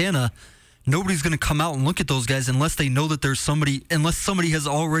Montana, nobody's going to come out and look at those guys unless they know that unless somebody has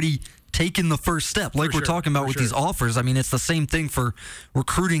already taken the first step, like we're talking about with these offers. I mean, it's the same thing for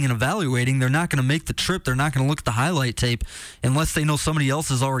recruiting and evaluating. They're not going to make the trip. They're not going to look at the highlight tape unless they know somebody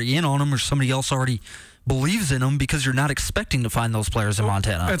else is already in on them or somebody else already believes in them, because you're not expecting to find those players in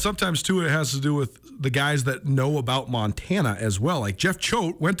Montana. And sometimes, too, it has to do with the guys that know about Montana as well. Like Jeff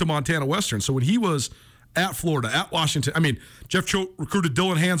Choate went to Montana Western. So when he was at Florida, at Washington, I mean, Jeff Choate recruited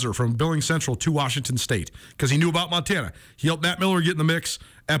Dylan Hanser from Billings Central to Washington State because he knew about Montana. He helped Matt Miller get in the mix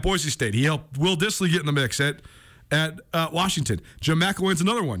at Boise State. He helped Will Dissly get in the mix at Washington. Jim McElwain's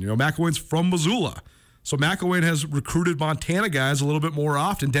another one. McElwain's from Missoula. So McElwain has recruited Montana guys a little bit more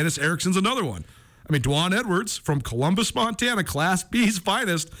often. Dennis Erickson's another one. I mean, Dwan Edwards from Columbus, Montana, Class B's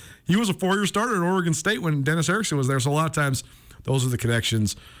finest. He was a 4-year starter at Oregon State when Dennis Erickson was there. So a lot of times, those are the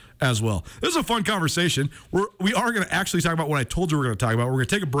connections as well. This is a fun conversation. We are going to actually talk about what I told you we're going to talk about. We're going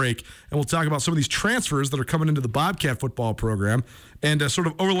to take a break, and we'll talk about some of these transfers that are coming into the Bobcat football program and sort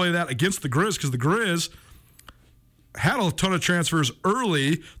of overlay that against the Grizz, because the Grizz had a ton of transfers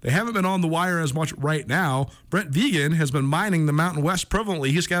early. They haven't been on the wire as much right now. Brent Vigen has been mining the Mountain West prevalently.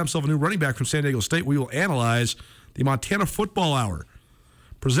 He's got himself a new running back from San Diego State. We will analyze the Montana Football Hour,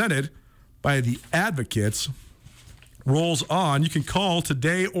 presented by the Advocates. Rolls on. You can call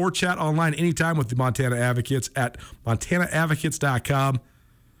today or chat online anytime with the Montana Advocates at montanaadvocates.com.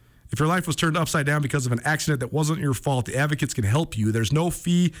 If your life was turned upside down because of an accident that wasn't your fault, the Advocates can help you. There's no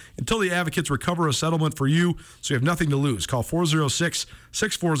fee until the Advocates recover a settlement for you, so you have nothing to lose. Call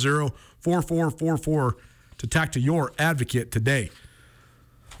 406-640-4444 to talk to your advocate today.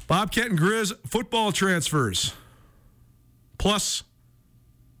 Bobcat and Grizz football transfers, plus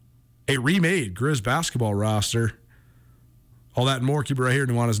a remade Grizz basketball roster. All that and more. Keep it right here.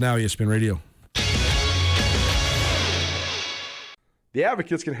 Nuanez Now, ESPN Radio. The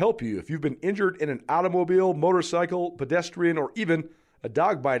Advocates can help you if you've been injured in an automobile, motorcycle, pedestrian, or even a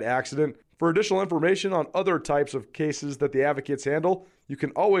dog bite accident. For additional information on other types of cases that the Advocates handle, you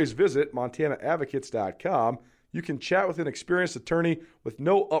can always visit MontanaAdvocates.com. You can chat with an experienced attorney with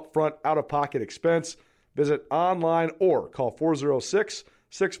no upfront out-of-pocket expense. Visit online or call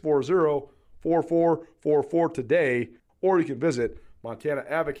 406-640-4444 today, or you can visit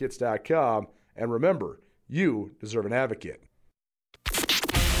MontanaAdvocates.com. And remember, you deserve an advocate.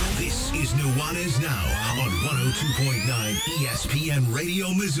 This is Nuanez Now on 102.9 ESPN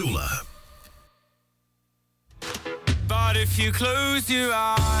Radio Missoula. But if you close your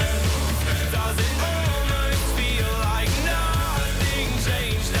eyes, does it almost feel like nothing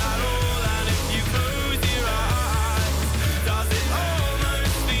changed at all? And if you close your eyes, does it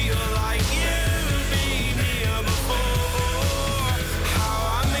almost feel like you've been here before?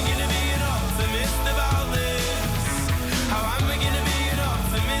 How am I gonna be an optimist about this? How am I gonna be an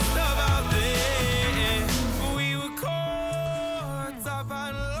optimist about this? We were caught up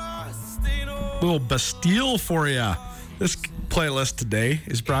and lost in all. Little Bastille for you. This playlist today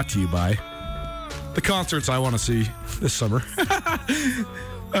is brought to you by the concerts I want to see this summer. I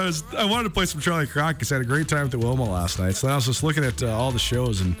wanted to play some Charlie Crockett because I had a great time at the Wilma last night. So I was just looking at all the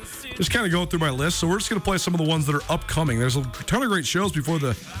shows and just kind of going through my list. So we're just going to play some of the ones that are upcoming. There's a ton of great shows before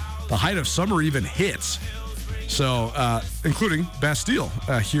the height of summer even hits. So including Bastille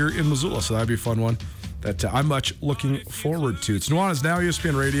here in Missoula. So that'd be a fun one that I'm much looking forward to. It's Nuanez Now,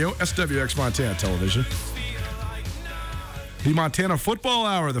 ESPN Radio, SWX Montana Television. The Montana Football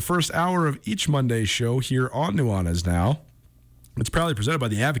Hour, the first hour of each Monday show here on Nuanez Now. It's proudly presented by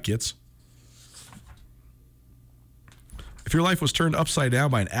the Advocates. If your life was turned upside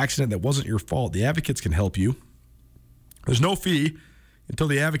down by an accident that wasn't your fault, the Advocates can help you. There's no fee until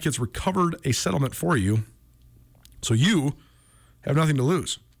the Advocates recovered a settlement for you, so have nothing to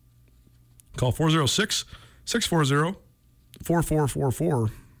lose. Call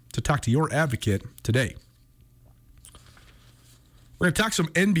 406-640-4444 to talk to your advocate today. We're going to talk some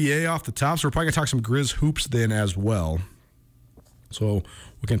NBA off the top, so we're probably going to talk some Grizz hoops then as well. So we'll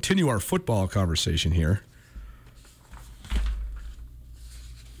continue our football conversation here.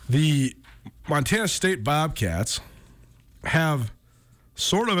 The Montana State Bobcats have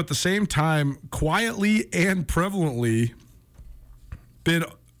sort of at the same time quietly and prevalently been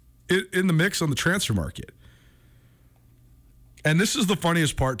in the mix on the transfer market. And this is the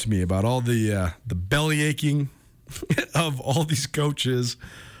funniest part to me about all the belly aching of all these coaches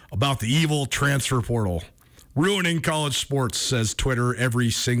about the evil transfer portal. Ruining college sports, says Twitter every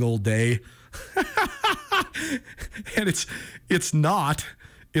single day. And it's not.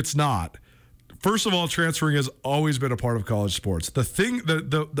 First of all, transferring has always been a part of college sports.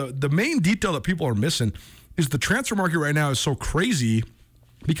 The main detail that people are missing is the transfer market right now is so crazy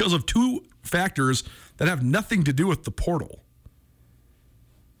because of two factors that have nothing to do with the portal.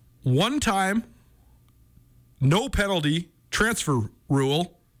 One time, no penalty transfer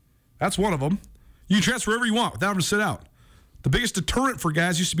rule. That's one of them. You can transfer wherever you want without having to sit out. The biggest deterrent for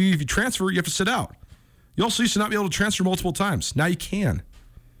guys used to be if you transfer, you have to sit out. You also used to not be able to transfer multiple times. Now you can.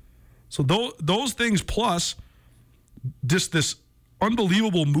 So those things plus just this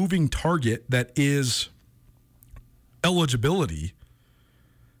unbelievable moving target that is eligibility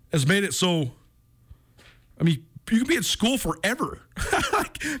has made it so, I mean, you can be at school forever.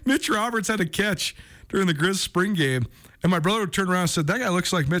 Like Mitch Roberts had a catch during the Grizz spring game, and my brother turned around and said, that guy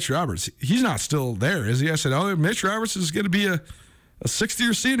looks like Mitch Roberts. He's not still there, is he? I said, oh, Mitch Roberts is going to be a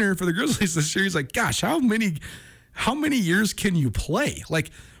sixth-year senior for the Grizzlies this year. He's like, gosh, how many years can you play?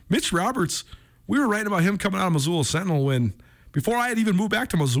 Like, Mitch Roberts, we were writing about him coming out of Missoula Sentinel before I had even moved back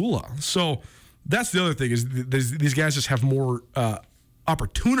to Missoula. So that's the other thing is these guys just have more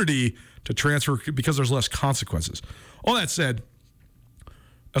opportunity to transfer because there's less consequences. All that said,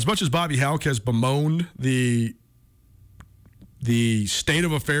 as much as Bobby Hauck has bemoaned the state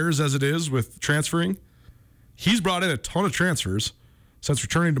of affairs as it is with transferring, he's brought in a ton of transfers since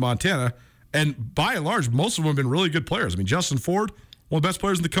returning to Montana, and by and large, most of them have been really good players. I mean, Justin Ford, one of the best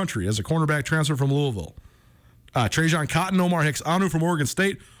players in the country as a cornerback transfer from Louisville. Trajan Cotton, Omar Hicks-Anu from Oregon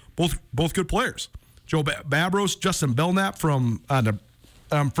State, both good players. Joe Babros, Justin Belknap from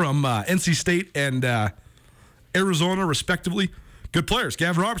NC State and Arizona, respectively. Good players.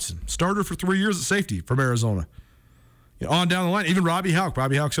 Gavin Robertson, starter for 3 years at safety from Arizona. On down the line, even Robbie Hauck.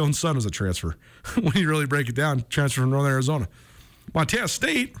 Robbie Hauck's own son was a transfer. When you really break it down, transfer from Northern Arizona. Montana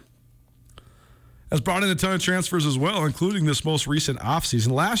State has brought in a ton of transfers as well, including this most recent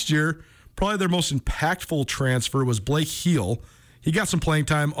offseason. Last year, probably their most impactful transfer was Blake Heel. He got some playing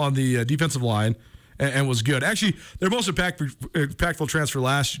time on the defensive line and was good. Actually, their most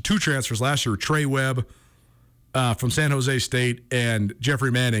impactful two transfers last year were Trey Webb from San Jose State and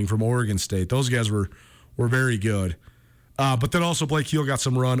Jeffrey Manning from Oregon State. Those guys were very good. But then also Blake Heel got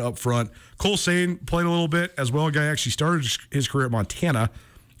some run up front. Cole Sane played a little bit as well. A guy actually started his career at Montana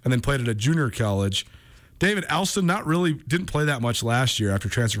and then played at a junior college. David Alston didn't play that much last year after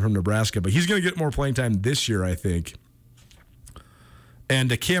transferring from Nebraska, but he's going to get more playing time this year, I think.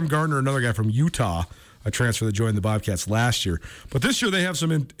 And Cam Gardner, another guy from Utah, a transfer that joined the Bobcats last year. But this year they have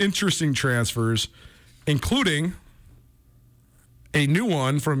some interesting transfers, including a new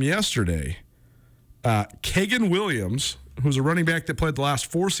one from yesterday. Kagan Williams, who's a running back that played the last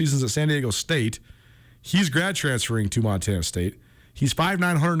 4 seasons at San Diego State. He's grad transferring to Montana State. He's 5'9",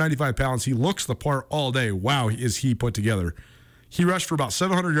 195 pounds. He looks the part all day. Wow, is he put together. He rushed for about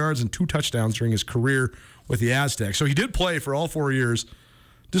 700 yards and 2 touchdowns during his career with the Aztecs. So he did play for all 4 years.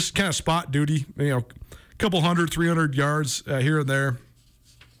 Just kind of spot duty, a couple 300 yards here and there.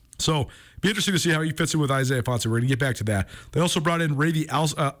 So be interesting to see how he fits in with Isaiah Fonson. We're going to get back to that. They also brought in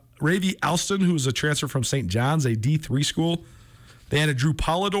Ravy Alston, who's a transfer from St. John's, a D3 school. They added Drew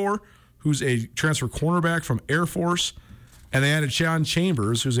Polidor, who's a transfer cornerback from Air Force. And they added Sean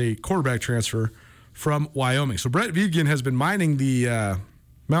Chambers, who's a quarterback transfer from Wyoming. So Brent Vigen has been mining the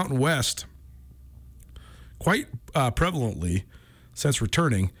Mountain West quite prevalently since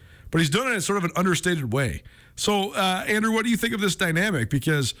returning, but he's done it in sort of an understated way. So, Andrew, what do you think of this dynamic?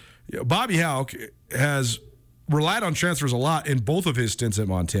 Because Bobby Hauck has relied on transfers a lot in both of his stints at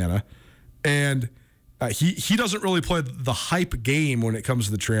Montana, and he doesn't really play the hype game when it comes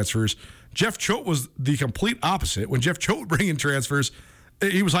to the transfers. Jeff Choate was the complete opposite. When Jeff Choate would bring in transfers,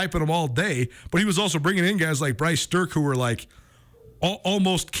 he was hyping them all day, but he was also bringing in guys like Bryce Stirk, who were like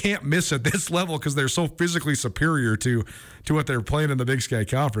almost can't miss at this level because they're so physically superior to what they're playing in the Big Sky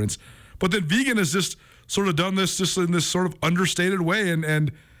Conference. But then Vigen has just sort of done this just in this sort of understated way,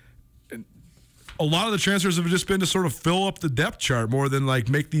 and a lot of the transfers have just been to sort of fill up the depth chart more than like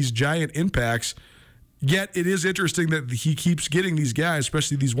make these giant impacts. Yet it is interesting that he keeps getting these guys,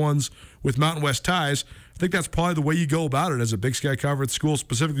 especially these ones with Mountain West ties. I think that's probably the way you go about it as a Big Sky Conference school,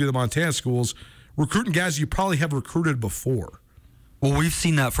 specifically the Montana schools, recruiting guys you probably have recruited before. Well, we've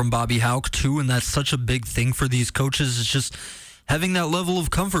seen that from Bobby Hauck too, and that's such a big thing for these coaches. It's just having that level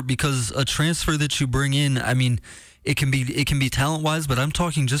of comfort, because a transfer that you bring in, I mean, it can be talent-wise, but I'm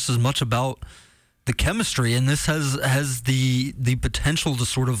talking just as much about the chemistry, and this has the potential to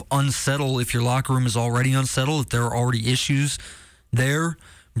sort of unsettle if your locker room is already unsettled, if there are already issues there.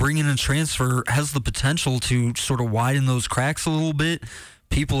 Bringing in a transfer has the potential to sort of widen those cracks a little bit.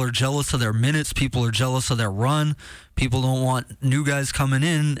 People are jealous of their minutes. People are jealous of their run. People don't want new guys coming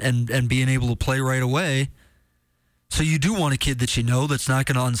in and being able to play right away. So you do want a kid that you know that's not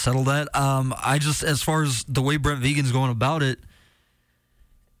going to unsettle that. I just, as far as the way Brent Vigen's going about it,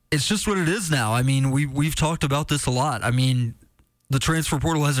 it's just what it is now. I mean, we've talked about this a lot. I mean, the transfer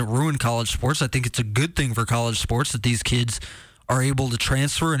portal hasn't ruined college sports. I think it's a good thing for college sports that these kids are able to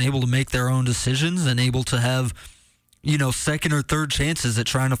transfer and able to make their own decisions and able to have, second or third chances at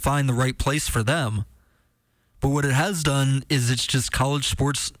trying to find the right place for them. But what it has done is it's just college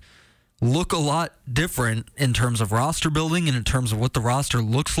sports look a lot different in terms of roster building and in terms of what the roster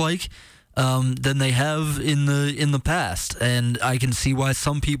looks like than they have in the past. And I can see why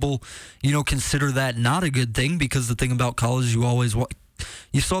some people, consider that not a good thing, because the thing about college,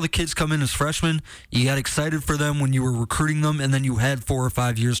 you saw the kids come in as freshmen, you got excited for them when you were recruiting them, and then you had 4 or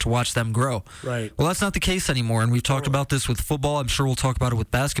 5 years to watch them grow. Right. Well, that's not the case anymore, and we've talked about this with football. I'm sure we'll talk about it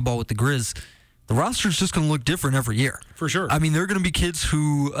with basketball with the Grizz. The roster is just going to look different every year. For sure. I mean, there are going to be kids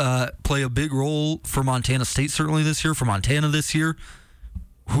who play a big role for Montana State certainly this year, for Montana this year,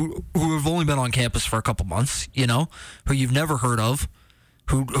 who have only been on campus for a couple months, who you've never heard of,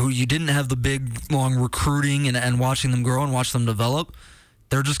 who you didn't have the big, long recruiting and watching them grow and watch them develop.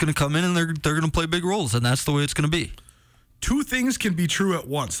 They're just going to come in and they're going to play big roles, and that's the way it's going to be. Two things can be true at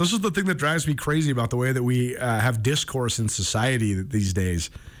once. This is the thing that drives me crazy about the way that we have discourse in society these days,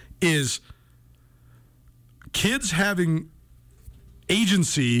 is kids having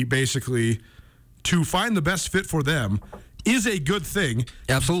agency, basically, to find the best fit for them is a good thing.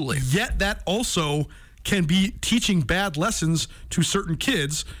 Absolutely. Yet that also can be teaching bad lessons to certain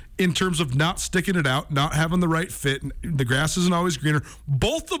kids in terms of not sticking it out, not having the right fit. The grass isn't always greener.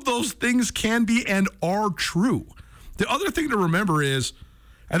 Both of those things can be and are true. The other thing to remember is,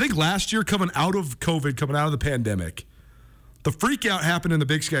 I think last year, coming out of COVID, coming out of the pandemic, the freak out happened in the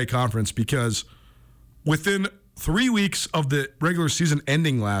Big Sky Conference because within 3 weeks of the regular season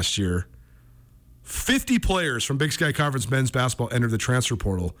ending last year, 50 players from Big Sky Conference men's basketball entered the transfer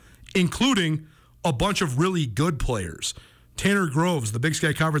portal, including a bunch of really good players. Tanner Groves, the Big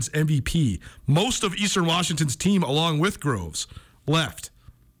Sky Conference MVP. Most of Eastern Washington's team, along with Groves, left.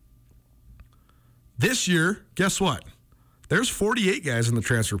 This year, guess what? There's 48 guys in the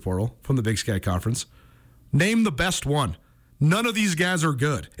transfer portal from the Big Sky Conference. Name the best one. None of these guys are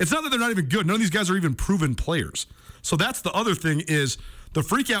good. It's not that they're not even good. None of these guys are even proven players. So that's the other thing is the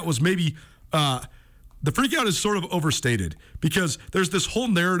freakout was maybe the freakout is sort of overstated because there's this whole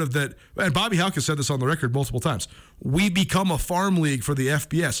narrative that, and Bobby Hauck has said this on the record multiple times, we become a farm league for the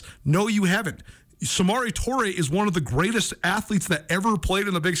FBS. No, you haven't. Samari Torre is one of the greatest athletes that ever played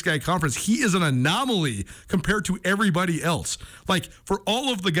in the Big Sky Conference. He is an anomaly compared to everybody else. Like, for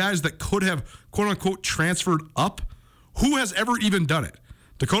all of the guys that could have, quote-unquote, transferred up, who has ever even done it?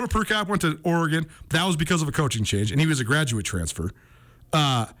 Dakota Prukop went to Oregon. That was because of a coaching change, and he was a graduate transfer.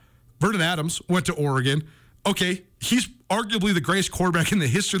 Vernon Adams went to Oregon. Okay, he's arguably the greatest quarterback in the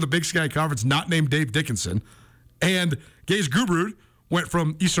history of the Big Sky Conference, not named Dave Dickinson. And Gage Gubrud went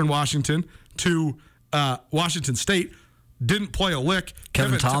from Eastern Washington to Washington State. Didn't play a lick.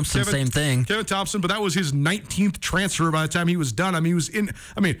 Kevin Thompson, same thing. Kevin Thompson, but that was his 19th transfer by the time he was done.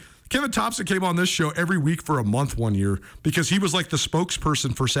 Kevin Thompson came on this show every week for a month one year because he was like the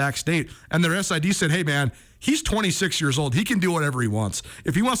spokesperson for Sac State. And their SID said, hey, man, he's 26 years old. He can do whatever he wants.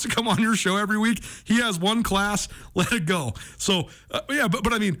 If he wants to come on your show every week, he has one class, let it go. So,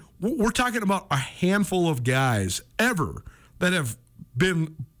 but I mean, we're talking about a handful of guys ever that have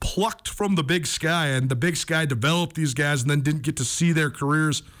been plucked from the Big Sky, and the Big Sky developed these guys and then didn't get to see their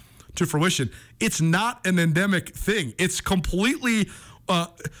careers to fruition. It's not an endemic thing. It's completely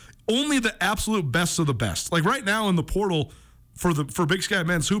only the absolute best of the best. Like right now in the portal for Big Sky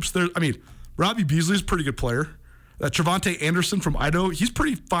men's hoops, Robbie Beasley's a pretty good player. Trevante Anderson from Idaho, he's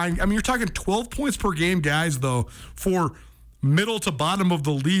pretty fine. I mean, you're talking 12 points per game guys, though, for middle to bottom of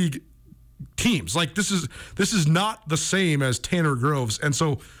the league teams. Like this is not the same as Tanner Groves. And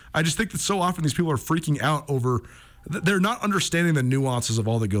so I just think that so often these people are freaking out over, they're not understanding the nuances of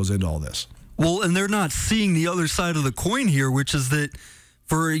all that goes into all this. Well, and they're not seeing the other side of the coin here, which is that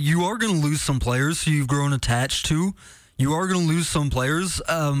you are going to lose some players who you've grown attached to. You are going to lose some players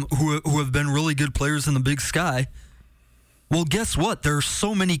who have been really good players in the Big Sky. Well, guess what? There are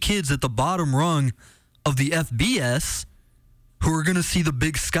so many kids at the bottom rung of the FBS who are going to see the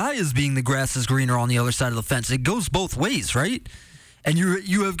Big Sky as being the grass is greener on the other side of the fence. It goes both ways, right? And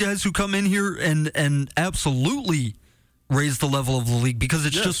you have guys who come in here and absolutely raise the level of the league because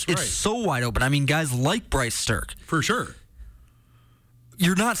it's so wide open. I mean, guys like Bryce Stirk. For sure.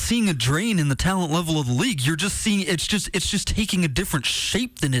 You're not seeing a drain in the talent level of the league. You're just seeing it's just taking a different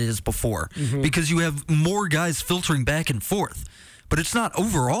shape than it is before because you have more guys filtering back and forth. But it's not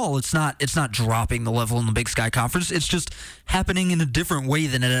overall. It's not dropping the level in the Big Sky Conference. It's just happening in a different way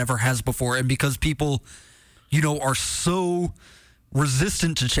than it ever has before. And because people, are so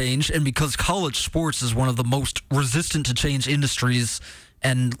resistant to change, and because college sports is one of the most resistant to change industries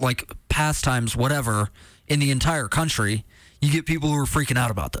and like pastimes, whatever, in the entire country, you get people who are freaking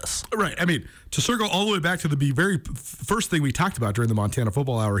out about this. Right. I mean, to circle all the way back to the very first thing we talked about during the Montana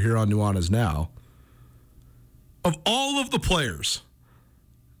Football Hour here on Nuanez Now, of all of the players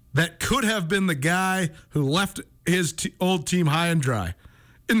that could have been the guy who left his old team high and dry,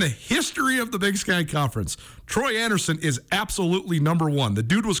 in the history of the Big Sky Conference, Troy Anderson is absolutely number one. The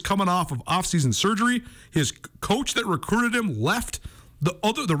dude was coming off of off-season surgery. His coach that recruited him left. The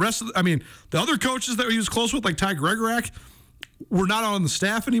other coaches that he was close with, like Ty Gregorak, were not on the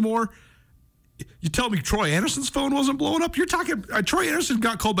staff anymore. You tell me Troy Anderson's phone wasn't blowing up? You're talking Troy Anderson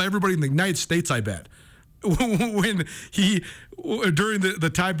got called by everybody in the United States, I bet, when he during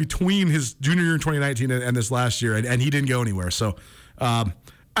the time between his junior year in 2019 and this last year, and he didn't go anywhere. So I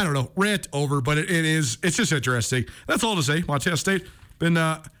don't know, rant over, but it's just interesting. That's all to say. Montana State been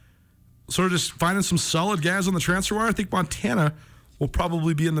sort of just finding some solid guys on the transfer wire. I think Montana will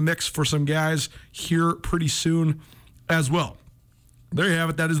probably be in the mix for some guys here pretty soon as well. There you have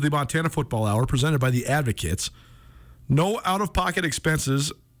it. That is the Montana Football Hour presented by the Advocates. No out-of-pocket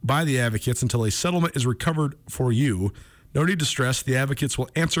expenses by the Advocates until a settlement is recovered for you. No need to stress. The Advocates will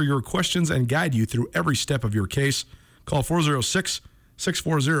answer your questions and guide you through every step of your case. Call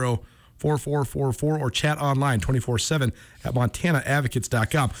 406-640-4444 or chat online 24/7 at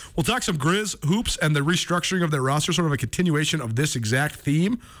montanaadvocates.com. We'll talk some Grizz hoops and the restructuring of their roster, sort of a continuation of this exact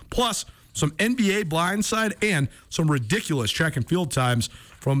theme, plus some NBA blindside and some ridiculous track and field times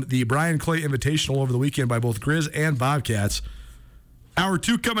from the Brian Clay Invitational over the weekend by both Grizz and Bobcats. Hour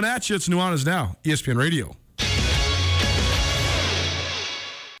 2 coming at you. It's Nuanez Now, ESPN Radio.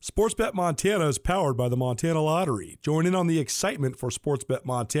 Sportsbet Montana is powered by the Montana Lottery. Join in on the excitement for Sportsbet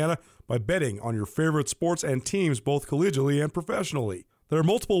Montana by betting on your favorite sports and teams both collegially and professionally. There are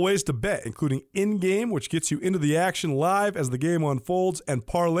multiple ways to bet, including in-game, which gets you into the action live as the game unfolds, and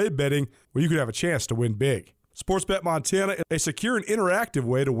parlay betting, where you could have a chance to win big. Sportsbet Montana is a secure and interactive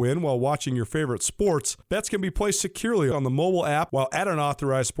way to win while watching your favorite sports. Bets can be placed securely on the mobile app while at an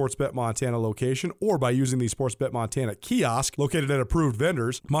authorized Sportsbet Montana location or by using the Sportsbet Montana kiosk located at approved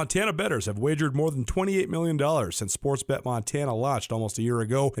vendors. Montana bettors have wagered more than $28 million since Sportsbet Montana launched almost a year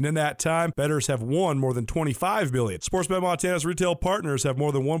ago, and in that time, bettors have won more than $25 million. Sportsbet Montana's retail partners have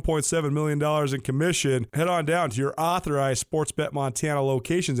more than $1.7 million in commission. Head on down to your authorized Sportsbet Montana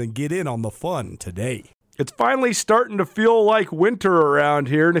locations and get in on the fun today. It's finally starting to feel like winter around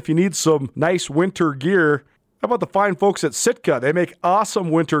here, and if you need some nice winter gear, how about the fine folks at Sitka? They make awesome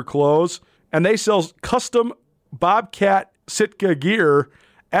winter clothes, and they sell custom Bobcat Sitka gear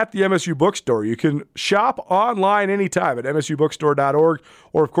at the MSU Bookstore. You can shop online anytime at msubookstore.org,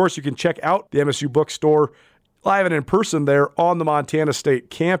 or of course you can check out the MSU Bookstore live and in person there on the Montana State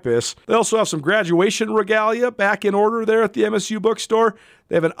campus. They also have some graduation regalia back in order there at the MSU Bookstore.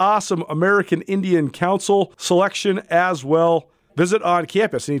 They have an awesome American Indian Council selection as well. Visit on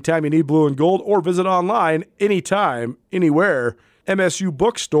campus anytime you need blue and gold, or visit online anytime, anywhere,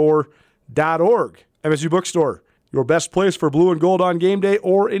 msubookstore.org. MSU Bookstore, your best place for blue and gold on game day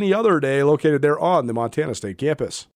or any other day, located there on the Montana State campus.